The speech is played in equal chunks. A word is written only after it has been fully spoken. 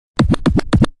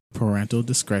Parental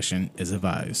discretion is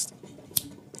advised.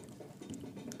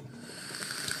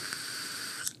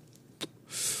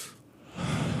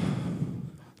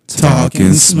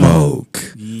 Talk'n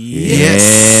Smok.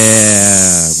 Yes.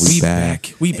 We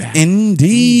back. We back.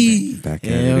 Indeed. Back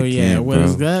at Hell it again, yeah. bro. What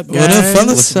is up, guys? What up,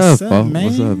 fellas? What's up, bro? man?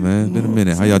 What's up, man? Been a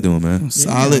minute. How y'all doing, man?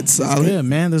 Solid. Yeah,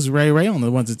 man. This is Ray on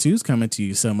the ones and twos coming to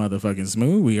you so motherfucking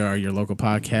smooth. We are your local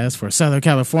podcast for Southern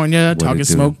California. What Talk'n it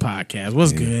do? Smok podcast.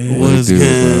 What's good? What's Dude,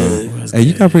 good? bro. Hey,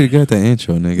 you got pretty good at that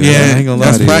intro, nigga. I ain't gonna lie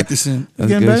that's to you. practicing. That's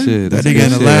Getting good better? shit. That's That nigga good in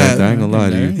the shit. lab. I ain't gonna lie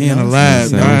to you. He in the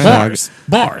lab. You know all what I'm right. saying?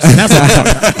 Bars. And that's what I'm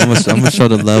talking about. I'm gonna show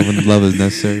the love when the love is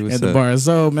necessary. What's At the up? bar.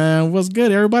 So, man, what's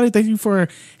good, everybody? Thank you for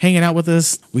hanging out with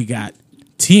us. We got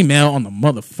T-Mail on the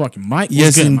motherfucking mic. What's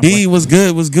Yes, good, my indeed. boy? What's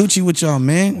good? What's Gucci with y'all,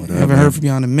 man? up, Haven't man? heard from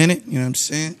y'all in a minute. You know what I'm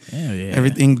saying? Hell yeah.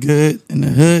 Everything good in the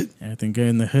hood. Everything good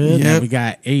in the hood. Yep. And we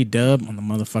got A-Dub on the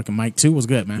motherfucking mic, too. What's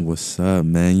good, man? What's up,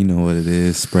 man? You know what it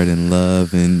is. Spreading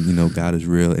love and, you know, God is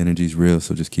real. Energy's real.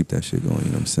 So just keep that shit going. You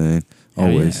know what I'm saying? Hell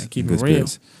Always. yeah, keep Good it real.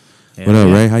 spirits. Hell What up,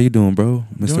 yeah. Ray? How you doing, bro?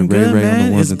 Mr. Doing Ray good, Ray on man.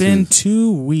 the ones It's and been twos.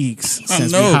 2 weeks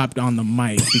since we know. hopped on the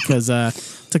mic because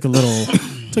took a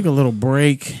little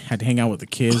break. Had to hang out with the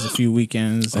kids a few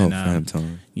weekends. Oh, And, fam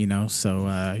time. you know, so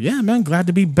yeah, man, glad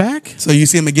to be back. So you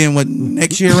see him again, what,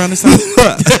 next year around this time?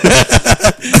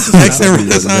 Next year around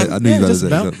this time? I knew you Yeah, were about to just say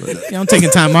about. something like that. Yeah, I'm taking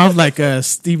time off like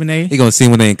Stephen A. He gonna see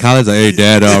him when they in college, like, hey,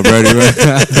 dad, already,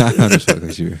 right? I'm just fucking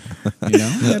with you. You know, I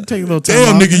had to take a little time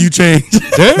Damn, off. nigga, you changed.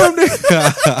 Damn,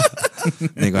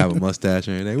 nigga. They gonna have a mustache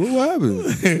and everything. What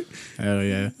happened? Hell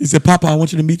yeah. He said, Papa, I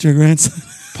want you to meet your grandson.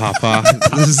 Papa.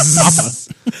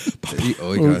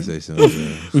 Oh, you gotta say something,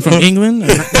 man. We from England?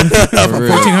 For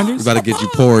real. 1400s? We about to get you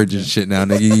porridge and shit now,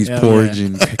 nigga. You use Hell porridge yeah.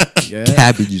 and Yeah.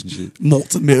 cabbage and shit.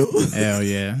 Multi-mill. Hell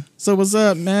yeah. So what's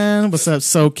up, man? What's up,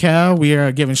 SoCal? We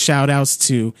are giving shout outs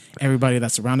to everybody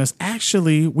that's around us.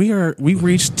 Actually, we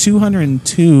reached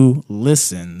 202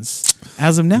 listens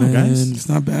as of now, guys. It's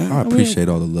not bad. I appreciate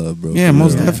all the love, bro. Yeah, For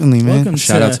most real. definitely, man. Welcome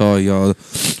Shout out to to all y'all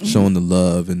showing the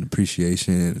love and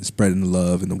appreciation and spreading the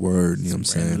love and the word. You know what I'm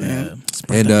saying?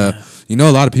 And you know,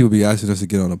 a lot of people be asking us to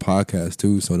get on a podcast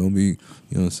too. So don't be, you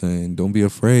know what I'm saying? Don't be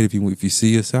afraid if you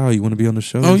see us out, you want to be on the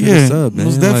show. Oh, hit yeah. us up, man.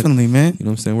 Most Like, definitely, man. you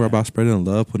know what I'm saying? We're about spreading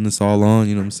the love, putting this all on.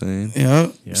 You know what I'm saying?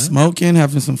 Yeah. Smoking,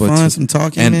 having some But fun, to- some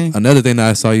talking, And man. another thing that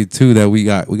I saw you too, that we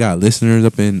got listeners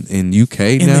up in UK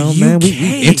In now, the man. UK.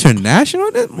 We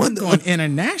international. What the- going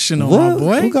international, What? my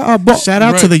boy. We got our bo- Shout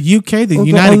out to the UK, the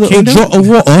we got a United little Kingdom. drop of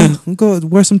water. We go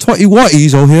wear some totty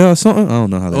whities over here or something. I don't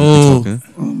know how they be talking.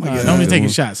 Oh, my God. Nobody's taking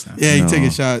shots now. Yeah, you No. take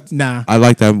a shot. Nah. I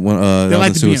like that one. That like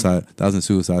was to in be in- Suicide. That was in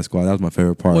Suicide Squad. That was my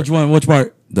favorite part. Which one? Which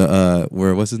part? The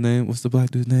where what's his name? What's the black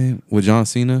dude's name? With John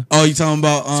Cena. Oh, you talking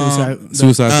about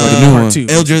Suicide Squad, the new part one. two.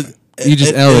 Eldred. You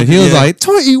just Ellen. He was like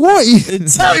totty whitey.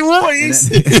 Sorry, boys.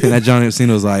 And that John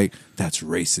Cena was like, "That's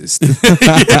racist."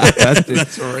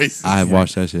 That's racist. I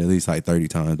watched that shit at least like 30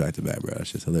 times back to back, bro. That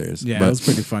shit's hilarious. Yeah, But it was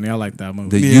pretty funny. I like that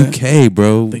movie. the Yeah. UK,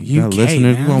 bro. The We got UK, listeners.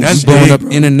 man. We're gonna That's be blowing big, up bro.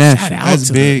 Shout international. out That's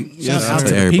to big. Shout Yes, out sir.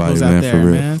 to the Everybody, peoples man, out for there,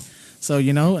 real. man. So,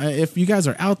 you know, if you guys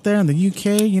are out there in the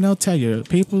UK, you know, tell your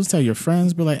peoples, tell your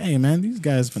friends, be like, hey, man, these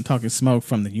guys been talking smoke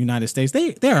from the United States.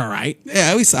 They're all right.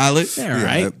 Yeah, we solid. They're all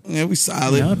right. Yeah, we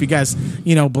solid. You know, if you guys,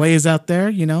 you know, blaze out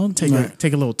there, you know, take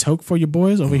a little toke for your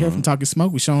boys over here from Talking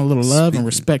Smoke. We showing a little love and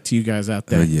respect to you guys out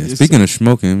there. Yeah. Speaking of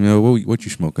smoking, you know, what you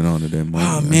smoking on today, Mike?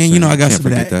 Oh man, you know I got some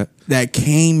of that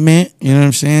cane mint. You know what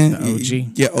I'm saying? The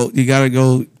OG. Yeah, you gotta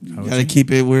go. You gotta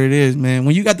keep it where it is, man.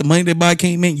 When you got the money to buy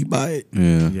cane mint, you buy it. Yeah.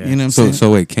 Yeah. You know what I'm So saying?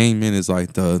 so wait, Cane Mint is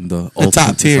like the ultimate,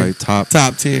 top tier. it's like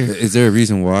Top tier. Is there a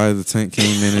reason why the Cane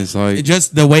Mint is like It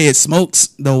just the way it smokes,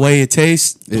 the way it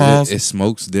tastes. Pause. it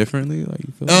smokes differently? Like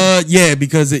you feel Yeah,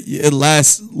 because it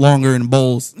lasts longer in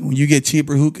bowls. When you get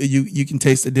cheaper hookah, you can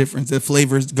taste the difference. The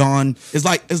flavor's gone. It's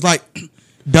like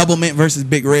double mint versus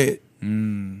Big Red.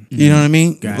 You know what I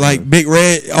mean? Got Like Big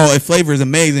Red, it flavors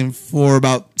amazing for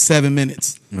about 7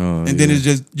 minutes, Oh, and then yeah. it's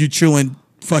just you chewing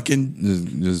fucking.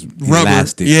 just Rubber.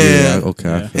 elastic. Yeah. Okay.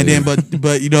 I Yeah. feel And you. then,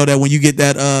 but you know that when you get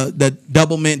that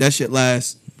double mint, that shit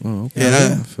lasts. Oh, okay.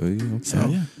 Yeah. I feel you. Okay. So,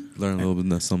 yeah. Learn a little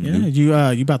bit of something Yeah,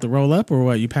 new. you about to roll up or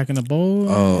what? You packing a bowl?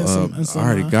 And some, I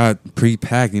already got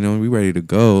pre-packed. You know, we ready to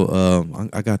go.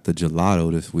 I got the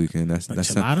gelato this weekend. That's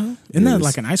gelato. Isn't that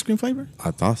like an ice cream flavor?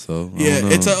 I thought so. I Yeah, don't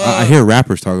know. it's a, I hear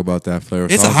rappers talk about that flavor.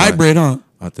 It's so a I was like, hybrid, huh?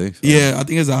 I think so. Yeah, I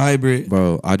think it's a hybrid.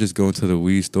 Bro, I just go into the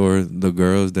weed store. The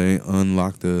girls, they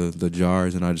unlock the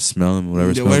jars, and I just smell them.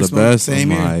 Whatever smells the best.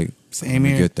 Same I'm here. like, Same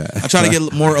here. Get that. I try to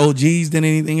get more OGs than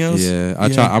anything else. Yeah, I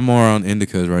try. I'm more on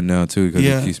indicas right now too because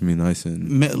it keeps me nice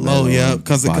and low. Yeah,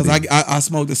 because body. I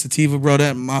smoked the sativa, bro.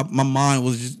 That my mind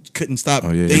was just couldn't stop.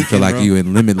 Oh yeah, thinking, you feel like bro. you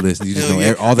in limitless. You just know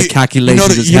Yeah. all the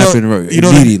calculations just happen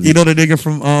immediately. You know the nigga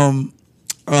from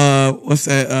what's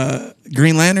that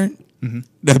Green Lantern? Mm-hmm.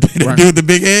 That dude with the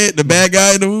big head, the bad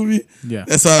guy in the movie. Yeah,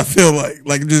 that's how I feel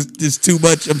like just too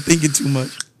much. I'm thinking too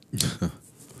much.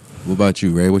 What about you,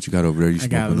 Ray? What you got over there? You I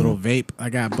got a little vape. I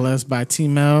got Blessed by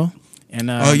T-Mel. And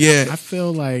oh yeah, I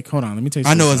feel like hold on, let me tell you.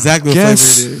 I know exactly what flavor it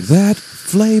is. That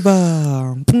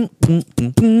flavor.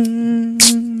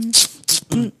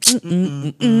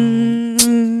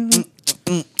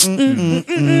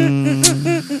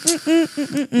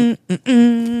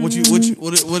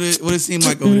 What it seem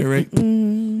like over there, Ray?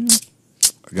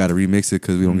 I gotta remix it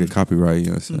because we don't get copyright.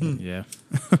 You know what I'm saying? Yeah.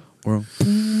 Well.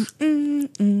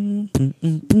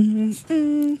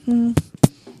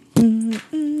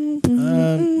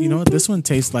 You know what? This one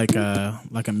tastes like a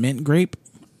mint grape.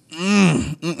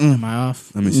 Am I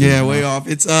off? Let me see. Yeah, way off.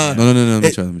 It's no. Let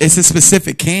me try. It's a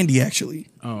specific candy, actually.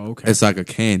 Oh, okay. It's like a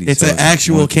candy. It's an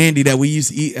actual candy that we used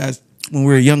to eat as when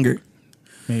we were younger.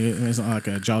 Maybe it's like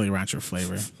a Jolly Rancher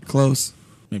flavor. Close.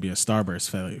 Maybe a Starburst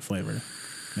flavor.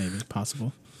 Maybe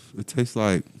possible. It tastes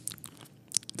like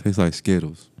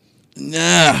Skittles.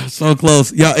 Nah, so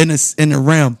close. Y'all in the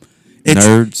realm.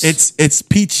 Nerds. It's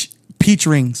peach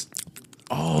rings.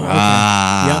 Oh, okay.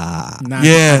 Yep.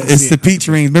 Yeah, it's the peach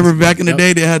rings. Remember back in the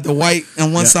day they had the white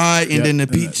on one side and then the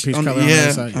peach on the color on the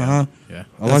other side. Yeah.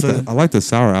 I like the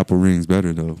sour apple rings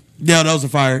better though. Yeah, those are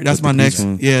fire. That's my next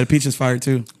one. Yeah, the peach is fire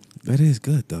too. That is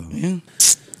good though. Yeah.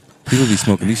 People be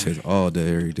smoking these shits all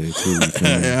day, every day too.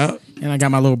 Yeah. And I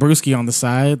got my little brewski on the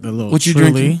side. The little what you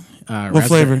Truly, drinking? What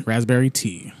flavor? Raspberry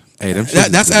tea. Hey,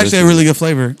 that's actually a really good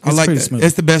flavor. I like that. Smooth.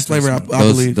 It's the best flavor, I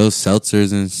believe. Those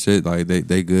seltzers and shit, like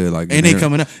they good. Like and they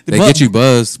coming up. They get you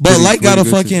buzzed. But Light got a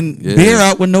fucking beer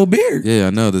out with no beer. Yeah, I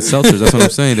know the seltzers. That's what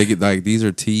I'm saying. They get like these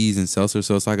are teas and seltzers,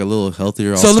 so it's like a little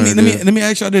healthier. So let me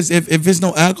ask y'all this: if there's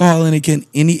no alcohol in it, can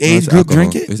any age group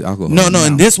drink it? It's alcohol. No.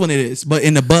 In this one it is, but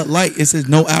in the Bud Light it says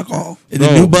no alcohol. In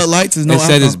the new Bud Lights is no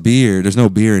alcohol. It said it's beer. There's no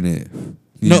beer in it.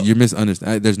 You're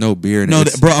misunderstanding. There's no beer in it. No,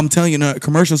 bro, I'm telling you, the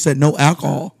commercial said no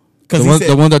alcohol.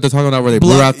 The one that they're talking about where they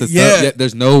blew out the stuff. Yeah,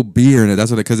 there's no beer in it. That's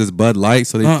what because it's Bud Light,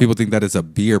 so people think that it's a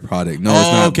beer product. No,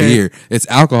 it's not beer. It's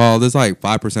alcohol. There's like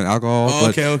 5% alcohol.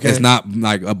 But it's not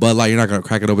like a Bud Light. You're not gonna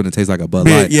crack it open and taste like a Bud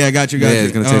Light. Yeah, got you. Yeah,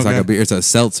 it's gonna taste like a beer. It's a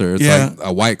seltzer. It's like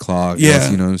a White Claw.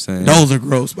 Yeah, you know what I'm saying. Those are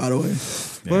gross, by the way.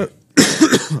 But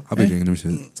I'll be drinking them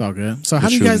shit. It's all good. So how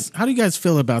do you guys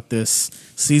feel about this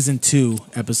season 2,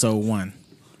 episode 1?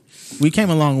 We came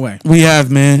a long way. We have,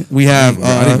 man. We have.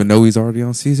 I didn't even know he's already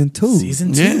on season 2.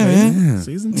 Season 2, yeah, man.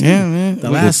 Season 2. Yeah, man. The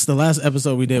last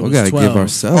episode we did was 12. We gotta give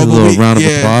ourselves a little round of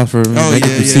applause for making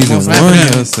it season 1. You know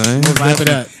what I'm saying? We'll wrap it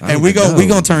up. And we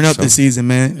gonna turn up this season,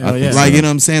 man. Yeah. Like you know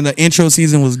what I'm saying. The intro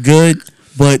season was good,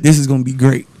 but this is gonna be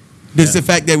great. This is the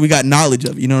fact that we got knowledge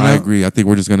of. You know what I agree. I think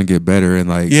we're just gonna get better and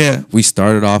we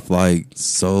started off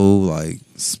so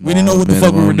small, we didn't know what the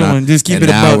fuck we were doing. Just keep it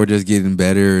now about. We're just getting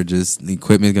better. Just the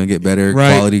equipment's gonna get better.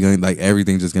 Right. Quality gonna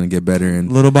everything's just gonna get better.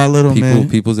 And little by little, man.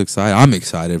 People's excited. I'm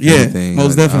excited for everything.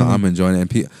 Most definitely. I'm enjoying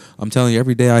it. And I'm telling you,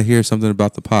 every day I hear something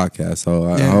about the podcast.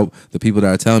 So I hope the people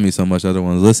that are telling me so much, other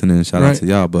ones listening. Shout out to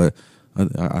y'all. But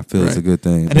I feel it's a good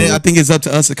thing. And then I think it's up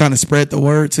to us to kind of spread the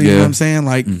word too. You know what I'm saying?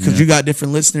 Like, because you got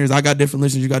different listeners, I got different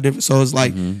listeners, you got different. So it's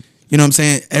like, you know what I'm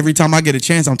saying? Every time I get a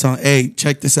chance, I'm telling, hey,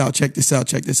 check this out, check this out,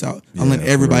 check this out. I'm letting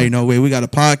everybody know, we got a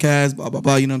podcast, blah, blah,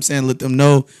 blah. You know what I'm saying? Let them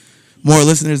know. More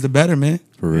listeners, the better, man.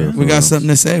 For real. We got something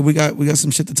to say. We got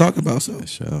some shit to talk about. So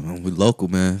we local,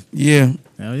 man. Yeah.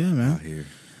 Hell yeah, man. Out here.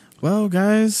 Well,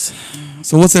 guys.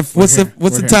 So what's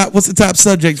the top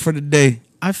subject for the day?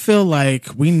 I feel like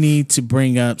we need to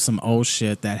bring up some old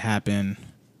shit that happened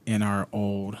in our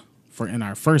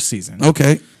first season.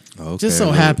 Okay. Just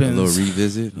so happens. A little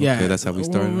revisit. Yeah. Okay, that's how we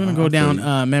started. We're going to go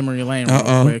down memory lane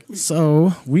real quick.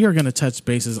 So we are going to touch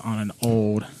bases on an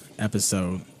old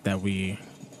episode that we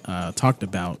talked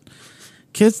about.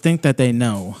 Kids Think That They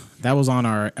Know. That was on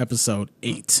our episode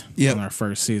 8 on our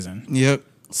first season. Yep.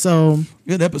 So.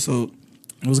 Good episode.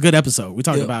 It was a good episode. We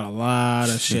talked about a lot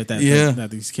of shit that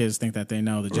these kids think that they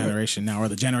know, the generation now, or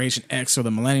the Generation X, or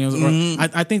the millennials. Or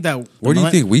I think that. Where do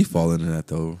you think we fall into that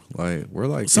though? Like we're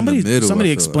like somebody. In the middle, somebody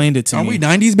explained it to me. Are we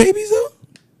 '90s babies though?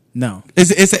 No,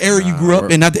 it's the era you grew up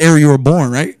in, not the era you were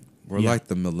born, right? We're like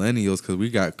the millennials because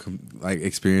we got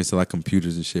experience to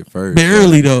computers and shit first.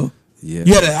 Barely though. Yeah.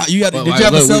 You had did you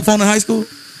have a cell phone in high school?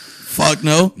 Fuck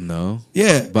no. No.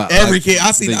 Yeah, but every kid.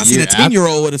 I seen a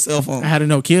 10-year-old with a cell phone. I had a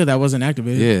Nokia that wasn't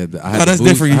activated. Yeah, I had that's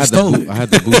different. You stole it. I had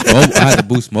the Boost Mobile. I had the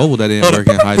Boost Mobile that didn't work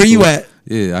in high school. Where you at?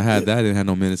 Yeah, I had that. I didn't have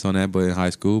no minutes on that, but in high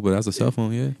school, but that's a cell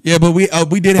phone. Yeah. Yeah, but we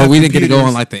did. But we didn't get to go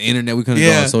on like the internet. We couldn't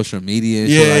go on social media and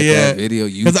shit like that. Video,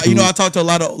 YouTube. Because I talked to a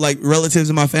lot of like relatives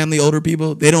in my family, older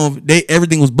people.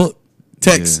 Everything was booked.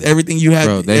 Text, everything you had.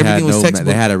 Bro, everything was text.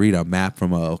 They had to read a map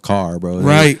from a car, bro.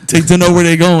 Right, to know where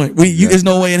they're going. There's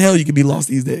no way in hell you could be lost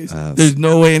these days. There's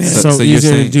no way in hell. So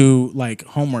easier to do like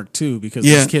homework too, because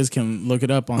these kids can look it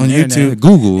up on the YouTube, internet.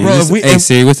 Google. Bro, hey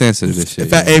Siri, what's the answer to this shit?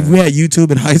 If we had YouTube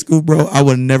in high school, bro, I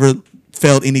would have never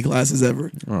failed any classes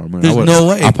ever. Oh, man. There's no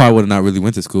way. I probably would have not really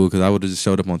went to school because I would have just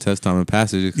showed up on test time and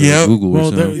passages. Yeah, Google.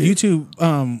 Well,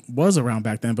 YouTube was around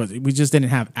back then, but we just didn't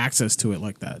have access to it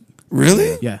like that.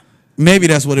 Really? Yeah. Maybe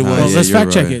that's what it was. Well, let's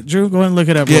fact check it. Drew, go ahead and look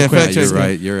it up real quick. You're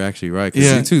right. You're actually right.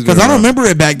 Yeah, because I don't remember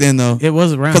it back then though. It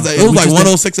was around. Because it was like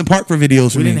 106 in Park for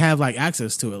videos. We didn't have like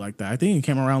access to it like that. I think it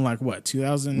came around like what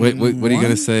 2000. What are you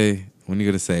gonna say? When are you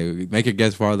gonna say? Make a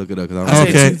guess before I look it up. I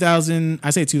say 2000.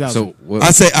 I say 2000. So what, I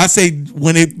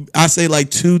say like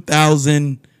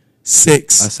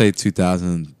 2006. I say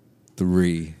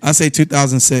 2003. I say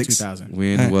 2006. 2000.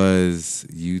 When was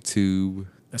YouTube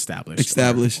established?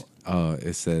 Oh,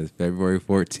 it says February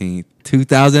 14th,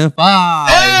 2005.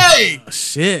 Hey! Oh,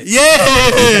 shit.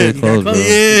 Yeah! Close, bro. Yeah!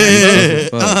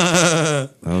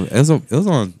 It was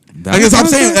on. I guess I'm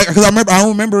saying because I don't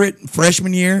remember it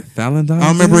freshman year. Valentine's. I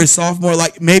don't remember it sophomore.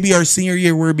 Like maybe our senior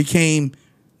year where it became.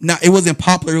 It wasn't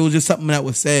popular. It was just something that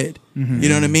was said. Mm-hmm. You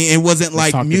know what I mean? It wasn't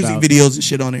like music videos and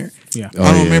shit on there. Yeah,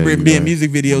 I don't remember it being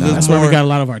music videos. That's where we got a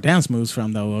lot of our dance moves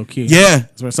from, though. Low key. Yeah,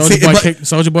 that's where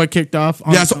Soulja Boy kicked off.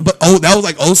 Yeah, that was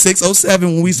like 06,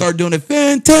 07 when we started doing it.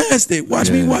 Fantastic. Watch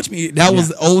me. That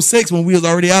was 06 when we was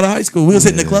already out of high school. We was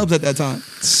hitting the clubs at that time.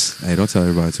 Hey, don't tell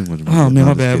everybody too much. Oh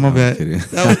man, my bad.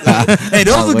 Hey,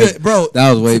 those were good, bro.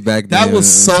 That was way back then. That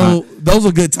was so. Those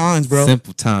were good times, bro.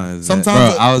 Simple times.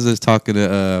 Sometimes, bro, I was just talking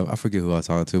to I forget who I was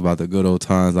talking to about the good old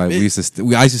times. Like I used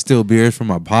to steal beers from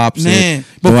my pops. Man, and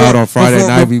go out on Friday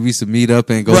night. We used to meet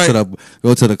up and go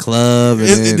to the club. And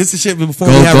this is shit before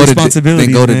we have responsibilities.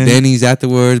 Then go to Denny's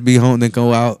afterwards. Be home. Then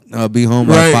go out. Be home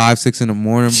by 5, 6 in the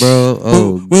morning, bro.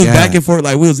 Oh, we was back and forth.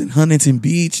 Like we was in Huntington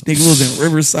Beach. Nigga, we was in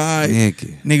Riverside.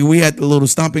 Nigga, we had the little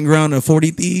stomping ground of 40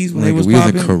 Thieves when they was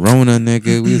popping. We was in Corona,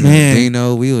 nigga. We was in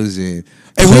Dino. We was in.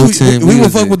 Hey, we would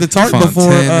fuck with the Tart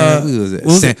before.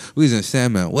 We was in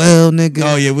San Manuel, nigga.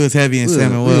 Oh yeah, we was heavy in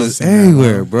San Manuel. We was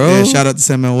everywhere, bro. Yeah, shout out to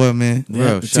San Manuel, man.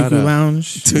 Bro, shout out.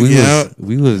 Lounge. We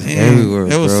was everywhere.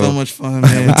 That was so much fun,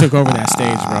 man. We took over that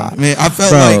stage, bro. Man, I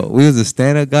felt like we was the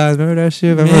stand-up guys. Remember that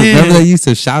shit? Remember they used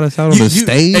to shout us out on the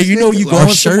stage? Hey, you know you going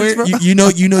somewhere. You know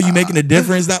you making a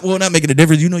difference. Not making a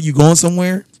difference. You know you going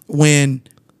somewhere when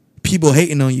people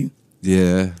hating on you.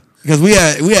 Yeah, because we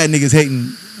had niggas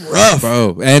hating. Rough,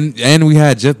 bro, and we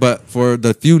had but for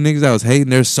the few niggas that was hating,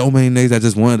 there's so many niggas that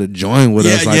just wanted to join with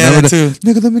us. Like, that too.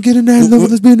 Nigga, let me get in there.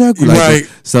 Let's be in that group. Right.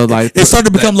 So like, it started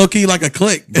to become low key like a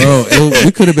clique, bro.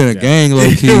 We could have been a gang, low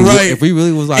key. Right. If we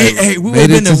really was like, we would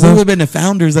have been the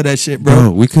founders of that shit,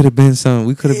 bro. We could have been some.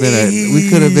 We could have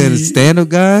been stand up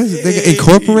guys, nigga,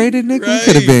 incorporated, nigga. Right. We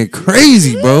could have been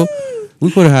crazy, bro. We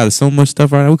could have had so much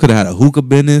stuff right now. We could have had a hookah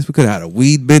business. We could have had a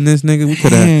weed business, nigga. We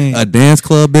could have had a dance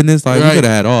club business. Like, we could have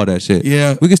had all that shit.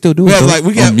 Yeah. We could still do it. Like,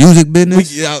 we got music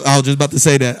business. I was just about to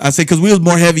say that. I say, because we was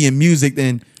more heavy in music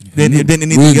than anything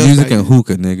else. Music and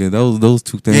hookah, nigga. Those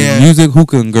two things. Yeah. Music,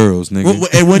 hookah, and girls, nigga.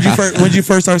 And when you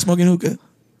first start smoking hookah?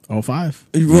 05.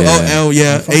 Oh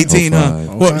yeah, 18, huh?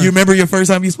 What, you remember your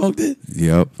first time you smoked it?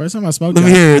 Yep. First time I smoked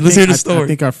it. Let's hear the story.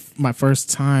 I think my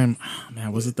first time,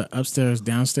 was it the upstairs,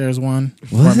 downstairs one?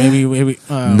 Or maybe right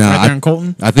there in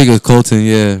Colton? I think it was Colton,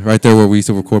 yeah. Right there where we used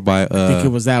to record by. I think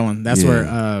it was that one. That's where.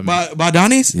 By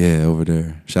Donnie's? Yeah, over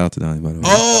there. Shout out to Donnie, by the way.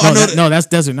 Oh, I know. No, that's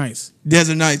Desert Nights.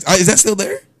 Desert Nights. Is that still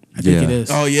there? I think it is.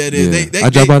 Oh yeah, it is. Yeah. I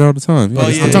drive by there all the time. Yeah.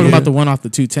 I'm talking about the one off the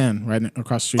 210 right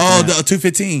across the street. Oh, the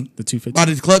 215. The 215. Oh,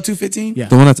 the club 215. Yeah,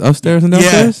 the one that's upstairs and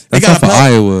downstairs. Yeah, that's off of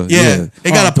Iowa. Yeah,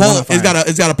 it got a pole.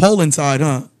 It's got a pole inside,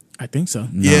 huh? I think so.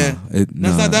 Yeah, that's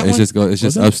not that one. It's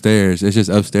just upstairs. It's just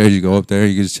upstairs. You go up there,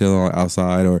 you can just chill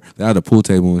outside, or they had a pool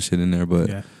table and shit in there. But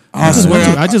yeah. I just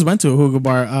went to a hookah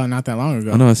bar not that long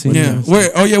ago. I know, I seen. Yeah, where?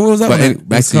 Oh yeah, what was that? But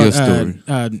back to your story.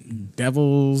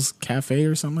 Devil's Cafe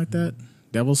or something like that.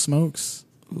 Devil Smokes.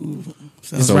 Ooh,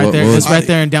 it's right there. It's right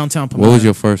there in downtown Pomona. What was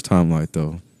your first time like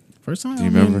though? First time? Do you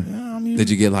remember? Did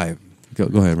you get like Go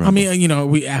ahead, Rambo. I mean,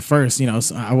 we at first,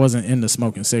 I wasn't into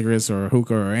smoking cigarettes or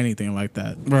hookah or anything like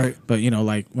that. Right. But,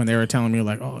 like when they were telling me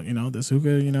like, oh, this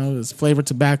hookah, this flavored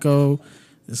tobacco,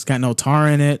 it's got no tar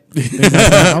in it. Things like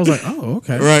that. I was like, oh,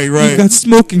 okay. Right. You got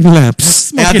smoking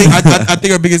lamps. And I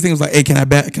think our biggest thing was like, hey, can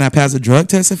I pass a drug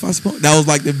test if I smoke? That was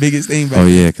like the biggest thing. Oh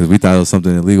yeah, because we thought it was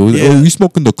something illegal. Oh, you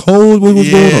smoking the cold? What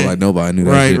was going on? Like nobody knew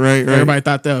that. Right. Everybody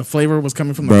thought the flavor was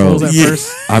coming from the coals at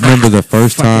first. I remember the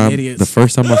first time idiots. I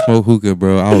smoked hookah,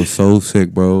 bro. I was so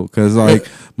sick, bro, because like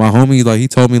my homie, like he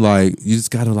told me like you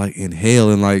just gotta like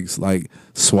inhale and like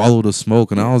swallow the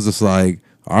smoke, and I was just like,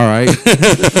 all right,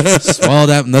 swallow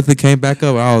that. Nothing came back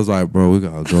up. I was like, bro, we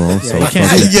gotta go. I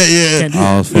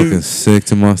was fucking sick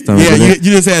to my stomach. Yeah, you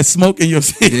just had smoke in your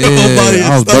body.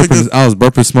 I was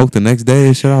burping smoke the next day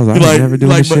and shit. I was like, I ain't never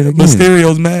doing this shit again.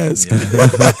 Mysterio's mask.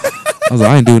 I was like,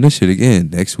 I ain't doing this shit again.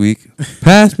 Next week,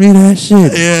 pass me that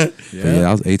shit. Yeah.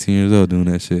 I was 18 years old doing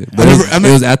that shit. But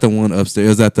it was at the one upstairs. It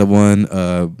was at the one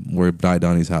where died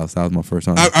Donnie's house. That was my first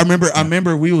time. I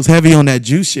remember we was heavy on that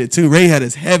juice shit too. Ray had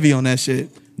us heavy on that shit.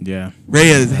 Yeah. Ray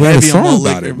had us heavy on malt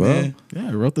liquor, bro. man. Yeah,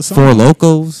 I wrote the song. Four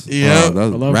Locos. Yeah.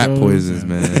 That was rat poisons,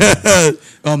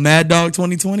 man. Mad Dog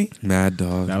 2020. Mad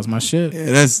Dog. That was my shit.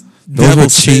 Yeah, those are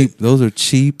cheap. Those are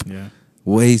cheap. Yeah.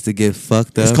 Ways to get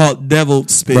fucked up. It's called devil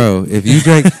spit, bro. If you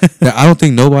drink, I don't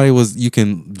think you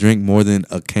can drink more than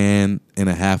a can and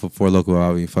a half of Four Loko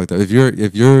without being fucked up. If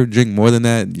you're drink more than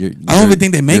that, I don't even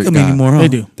think they make them anymore. Huh? They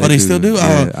do. They still do.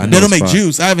 Yeah, they don't make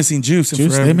juice. I haven't seen juice in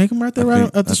forever. They make them right there,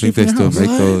 right up the street from your house. I think they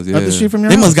still make those. Yeah. Up the street from your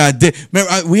house. They must got.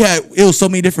 Remember, it was so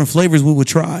many different flavors we would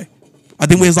try. I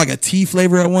think it was like a tea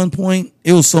flavor at one point.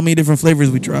 It was so many different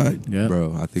flavors we tried. Yeah,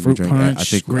 bro. I think fruit we drank.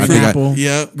 punch, green apple.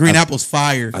 Green apple's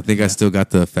fire. I think I still got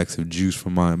the effects of juice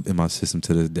from in my system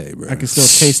to this day, bro. I can still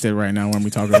taste it right now when we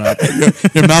talk about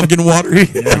it. Your mouth getting watery.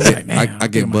 I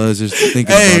get buzzed just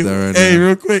thinking about that right now. Hey,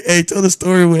 real quick. Hey, tell the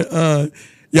story when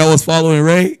y'all was following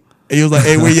Ray. And he was like,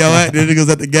 hey, where y'all at? Then he goes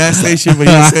at the gas station, but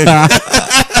he said,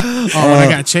 when I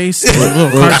got chased, a little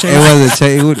car chase. It wasn't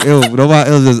chase. It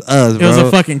was just us, bro. It was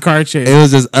a fucking car chase. It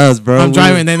was just us, bro. I'm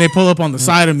driving, and then they pull up on the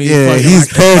side of me. Yeah,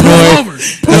 he's paranoid.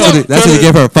 That's what you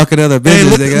get for fucking other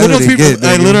business.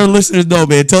 Little listeners know,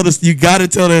 man. Tell us. You got to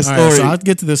tell that story. Right, so I'll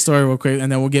get to this story real quick,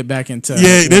 and then we'll get back into.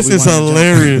 Yeah, this is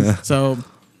hilarious. So.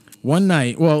 One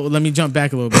night, well, let me jump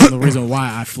back a little bit. The reason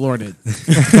why I floored it.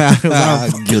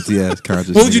 Guilty ass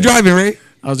conscious. What was you driving, Ray?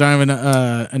 I was driving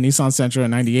a Nissan Sentra, a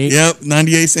 98. Yep,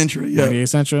 98 Sentra. Yep. 98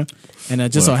 Sentra. And it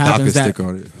just so happens that,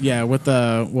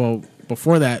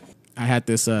 before that, I had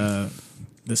this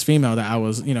female that I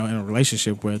was, in a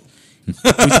relationship with. We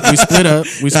split up.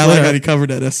 We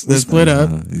covered that. We split up.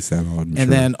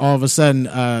 And then all of a sudden,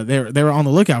 they were on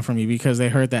the lookout for me because they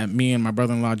heard that me and my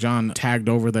brother-in-law John tagged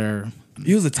over their.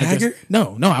 You was a tagger?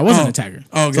 No, I wasn't a tagger.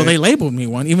 Oh, okay. So they labeled me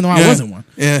one, even though I wasn't one.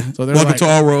 Yeah. So they're welcome to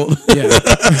our world. Yeah.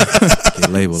 Get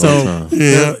labeled all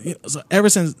the time. So ever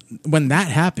since when that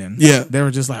happened, they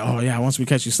were just like, oh yeah, once we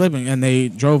catch you slipping, and they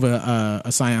drove a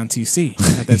Scion TC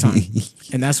at that time,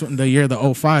 and that's when the year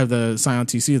the 05, the Scion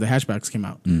TC, the hatchbacks came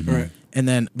out. Mm-hmm. Right. And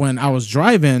then when I was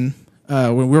driving.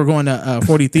 When we were going to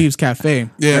 40 Thieves Cafe,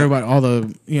 everybody, all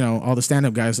the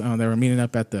stand-up guys, they were meeting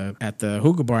up at the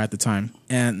hookah bar at the time,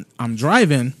 and I'm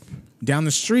driving down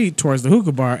the street towards the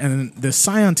hookah bar, and the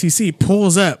Scion TC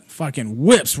pulls up, fucking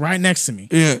whips right next to me,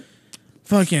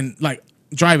 fucking like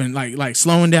driving, like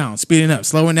slowing down, speeding up,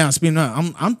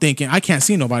 I'm thinking I can't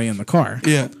see nobody in the car,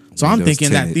 So I'm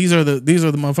thinking that these are the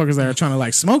motherfuckers that are trying to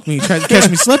like smoke me, try to catch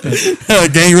me slipping.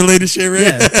 Gang related shit, right?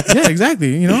 Yeah,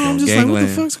 exactly. I'm just like, what the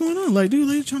fuck's going on? Like, dude,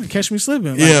 they're trying to catch me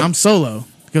slipping. Like, I'm solo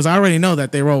because I already know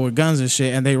that they roll with guns and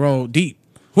shit, and they roll deep.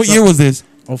 What year was this?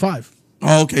 05.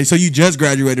 Oh, okay. So you just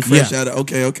graduated fresh out of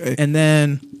okay. And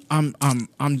then I'm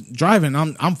driving.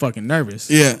 I'm fucking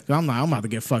nervous. Yeah. I'm like, I'm about to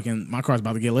get my car's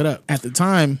about to get lit up. At the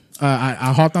time,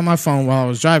 I hopped on my phone while I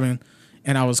was driving.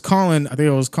 And I was calling one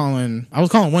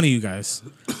of you guys.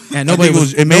 And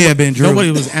nobody may have been Drew.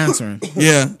 Nobody was answering.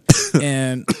 Yeah.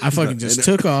 And I fucking just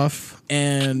took off,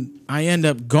 and I end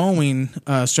up going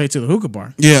straight to the hookah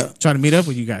bar. Yeah. Trying to meet up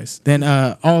with you guys. Then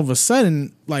all of a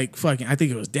sudden, like fucking, I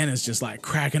think it was Dennis just like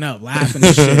cracking up, laughing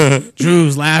and shit.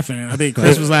 Drew's laughing. I think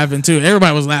Chris was laughing too.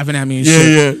 Everybody was laughing at me and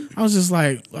shit. Yeah. I was just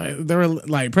like they were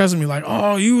like pressing me like,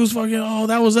 oh, you was fucking, oh,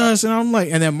 that was us. And I'm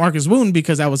like, and then Marcus Wooten,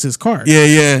 because that was his car.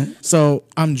 Yeah. So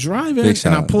I'm driving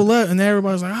and I pull up and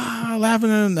everybody's like,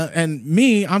 laughing. And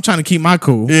me, I'm trying to keep my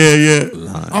cool. Yeah.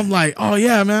 I'm like, oh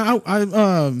yeah, man.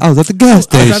 I was at the gas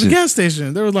station. I was at the gas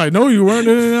station. They were like, no, you weren't.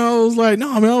 And I was like,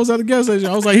 no, man, I was at the gas station.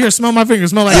 I was like, here, smell my fingers,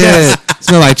 smell like gas.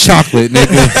 Smell like chocolate,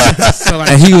 nigga.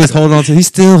 And he was he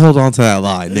still hold on to that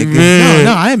lie, nigga.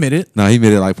 No, I admit it. No, he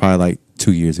admitted it like probably like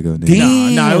 2 years ago,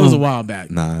 nigga. No, it was a while back.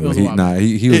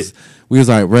 He was. We was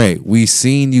like, Ray, we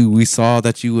seen you. We saw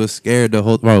that you was scared the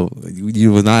whole. Bro,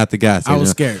 you was not at the gas station. I was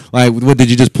scared. Like, what did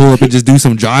you just pull up and just do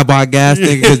some drive-by gas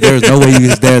thing? Because there was no way you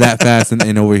was there that fast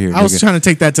and over here. I was trying to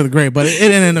take that to the grave, but it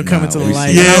didn't end up coming to the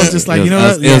light. Yeah. I was just like, you know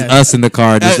what? It was us in the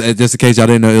car. Just in case y'all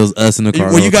didn't know, it was us in the car.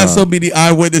 Well, you got so many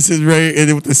eyewitnesses, Ray,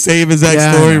 and with the same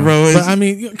exact story, bro. But I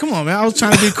mean, come on, man. I was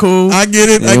trying to be cool. I get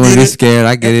it. I get it. Scared.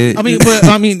 I get it.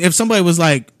 I mean, if somebody was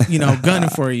like, gunning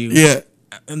for you,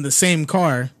 in the same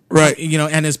car. Right,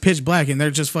 and it's pitch black, and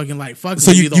they're just fucking like fucking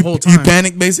so you the whole time. You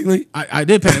panicked basically. I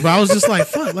did panic, but I was just like,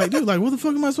 fuck, like dude, like what the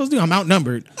fuck am I supposed to do? I'm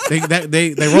outnumbered.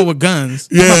 They roll with guns.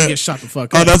 I'm about to get shot the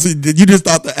fuck up. Oh, you just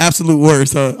thought the absolute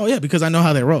worst, huh? Oh yeah, because I know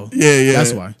how they roll. Yeah,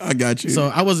 that's why. I got you. So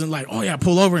I wasn't like, oh yeah,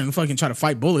 pull over and fucking try to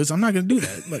fight bullets. I'm not gonna do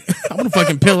that. Like I'm gonna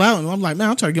fucking pill out, and I'm like,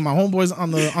 man, I'm trying to get my homeboys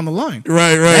on the line.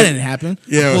 Right. That didn't happen.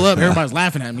 Yeah, pull up, everybody's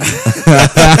laughing at me.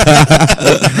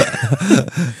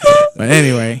 But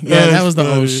anyway, that was the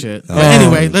whole shit. But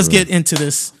anyway, let's get into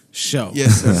this show.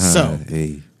 Yes, sir. So,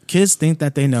 Kids Think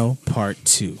That They Know Part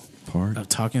 2 of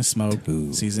Talk'n Smok,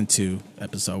 Ooh. Season 2,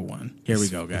 Episode 1. Here we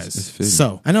go, guys.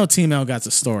 So, I know T-Mail got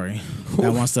a story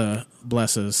that wants to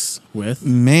bless us with.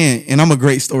 Man, and I'm a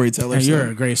great storyteller. And you're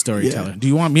a great storyteller. Do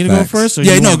you want me to go first? Or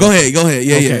go ahead.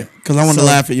 Yeah. Because I want to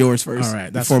laugh at yours first. All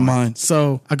right, that's before mine.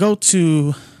 So, I go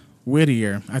to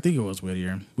Whittier, I think it was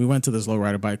Whittier. We went to this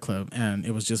lowrider bike club, and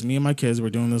it was just me and my kids. We're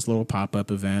doing this little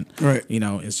pop-up event. Right.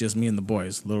 It's just me and the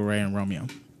boys, Little Ray and Romeo.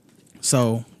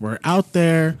 So we're out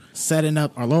there setting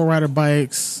up our lowrider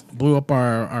bikes, blew up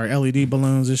our LED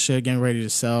balloons and shit, getting ready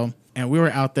to sell. And we were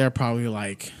out there probably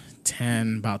like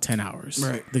about 10 hours.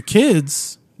 Right. The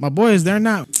kids, my boys, they're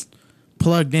not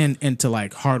plugged into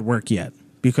like hard work yet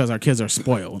because our kids are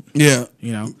spoiled. Yeah.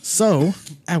 So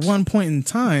at one point in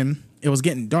time, it was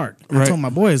getting dark. I told my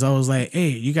boys, I was like, hey,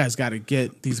 you guys got to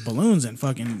get these balloons and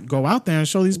fucking go out there and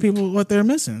show these people what they're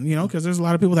missing, because there's a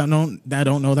lot of people that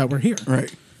don't know that we're here.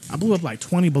 Right. I blew up like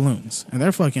 20 balloons, and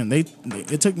they're fucking,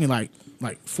 it took me like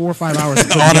 4 or 5 hours to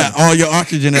put all your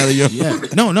oxygen out of your... Yeah.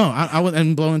 No, I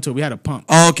wouldn't blow into it. We had a pump.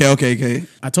 Oh, okay.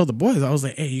 I told the boys, I was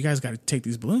like, hey, you guys got to take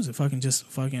these balloons and fucking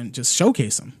just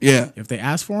showcase them. Yeah. If they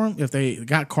ask for them, if they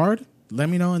got card, let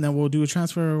me know, and then we'll do a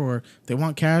transfer. Or if they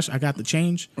want cash, I got the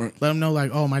change. Right. Let them know,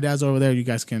 like, oh, my dad's over there. You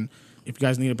guys can, if you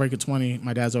guys need a break of 20,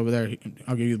 my dad's over there.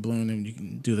 I'll give you the balloon, and you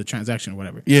can do the transaction or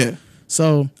whatever. Yeah.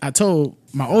 So I told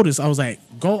my oldest, I was like,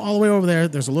 go all the way over there.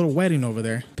 There's a little wedding over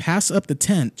there. Pass up the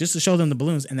tent just to show them the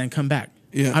balloons, and then come back.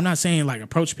 Yeah. I'm not saying like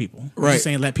approach people. Right. I'm just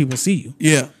saying let people see you.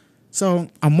 Yeah. So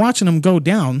I'm watching him go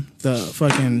down the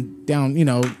fucking down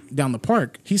the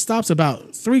park. He stops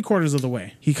about 3/4 of the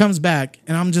way. He comes back,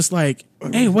 and I'm just like,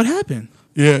 hey, what happened?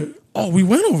 Yeah. Oh, we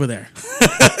went over there.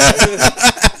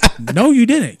 No, you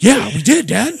didn't. Yeah, we did,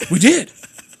 Dad. We did.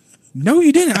 No,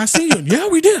 you didn't. I see you. Yeah,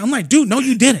 we did. I'm like, dude, no,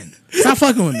 you didn't. Stop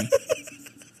fucking with me.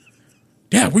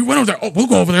 Yeah, we went over there. Oh, we'll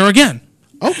go over there again.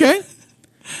 Okay.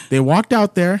 They walked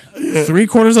out there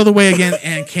 3/4 of the way again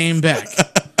and came back.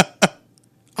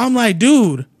 I'm like,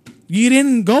 dude, you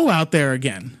didn't go out there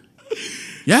again.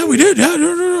 Yeah, we did. Yeah,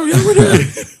 no, yeah, we did.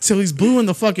 Till he's blue in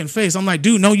the fucking face. I'm like,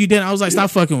 dude, no, you didn't. I was like,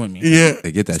 stop fucking with me. Yeah.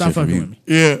 They get that stop shit from fucking you. with me.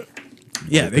 Yeah.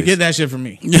 Yeah, they get that shit from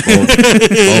me.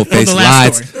 Bold-faced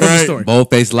lies. Right.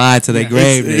 Bold-faced lies to their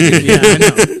grave. Yeah, I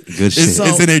know. Good shit. So,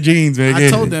 it's in their genes, man. I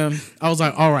told them, I was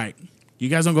like, all right, you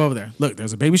guys don't go over there. Look,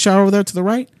 there's a baby shower over there to the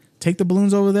right. Take the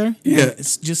balloons over there. Yeah.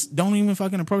 It's just, don't even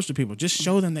fucking approach the people. Just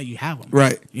show them that you have them.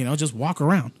 Right. Just walk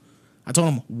around. I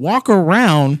told them, walk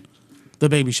around the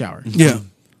baby shower. Yeah.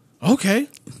 Okay.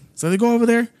 So they go over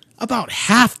there about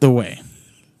half the way.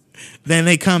 Then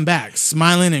they come back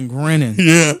smiling and grinning.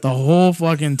 Yeah. The whole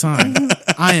fucking time.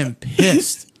 I am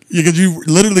pissed. Yeah, because you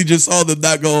literally just saw them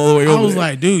not go all the way over. I was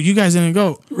like, dude, you guys didn't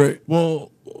go. Right.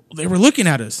 Well, they were looking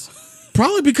at us.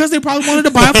 Probably because they probably wanted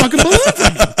to buy a fucking balloon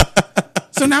from me.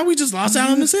 So now we just lost out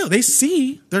on the sale. They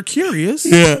see, they're curious.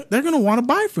 Yeah. They're going to want to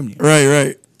buy from you.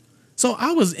 Right. So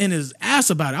I was in his ass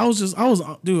about it. I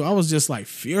was just like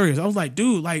furious. I was like,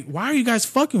 dude, like, why are you guys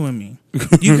fucking with me?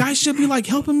 You guys should be like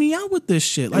helping me out with this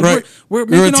shit. Like, right. we're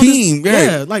making a team. This,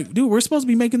 right. Yeah, like, dude, we're supposed to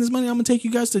be making this money. I'm gonna take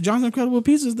you guys to John's Incredible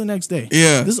Pizzas the next day.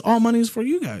 Yeah, this is all money is for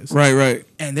you guys. Right.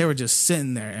 And they were just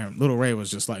sitting there, and little Ray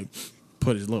was just like,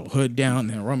 put his little hood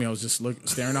down, and Romeo was just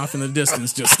staring off in the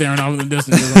distance, like,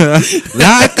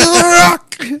 like a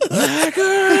rock, like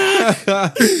a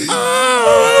rock,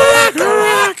 oh, like a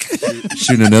rock.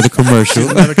 Shooting another commercial.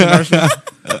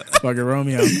 Fucking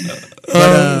Romeo.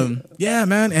 But yeah,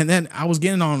 man. And then I was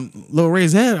getting on Lil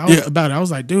Ray's head about it. I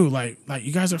was like, dude, like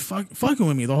you guys are fucking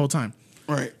with me the whole time.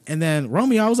 Right. And then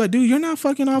Romeo, I was like, dude, you're not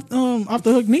fucking off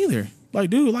the hook neither. Like,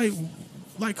 dude,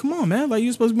 like come on, man. Like,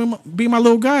 you're supposed to be my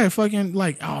little guy. Fucking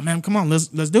like, oh man, come on, let's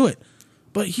do it.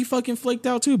 But he fucking flaked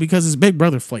out too because his big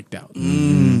brother flaked out.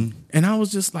 And I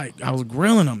was just like, I was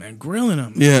grilling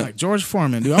him. Yeah. Like George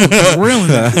Foreman, dude. I was grilling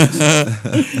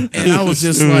him. And I was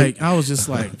just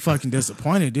like fucking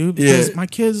disappointed, dude. Because my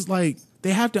kids, like,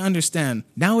 they have to understand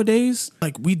nowadays,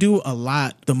 like, we do a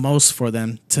lot the most for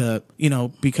them to, you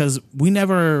know, because we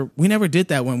never did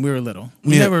that when we were little.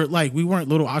 We never, like, we weren't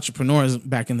little entrepreneurs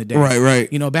back in the day. Right.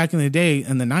 You know, back in the day,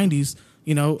 in the 90s,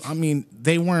 you know, I mean,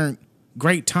 they weren't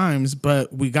great times,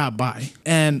 but we got by.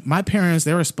 And my parents,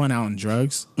 they were spun out on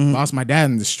drugs. Lost my dad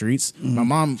in the streets. My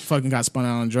mom fucking got spun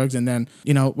out on drugs. And then,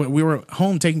 you know, we were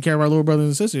home taking care of our little brothers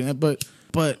and sisters.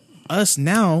 But us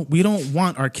now, we don't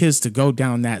want our kids to go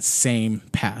down that same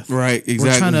path. Right, exactly.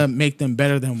 We're trying to make them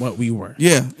better than what we were.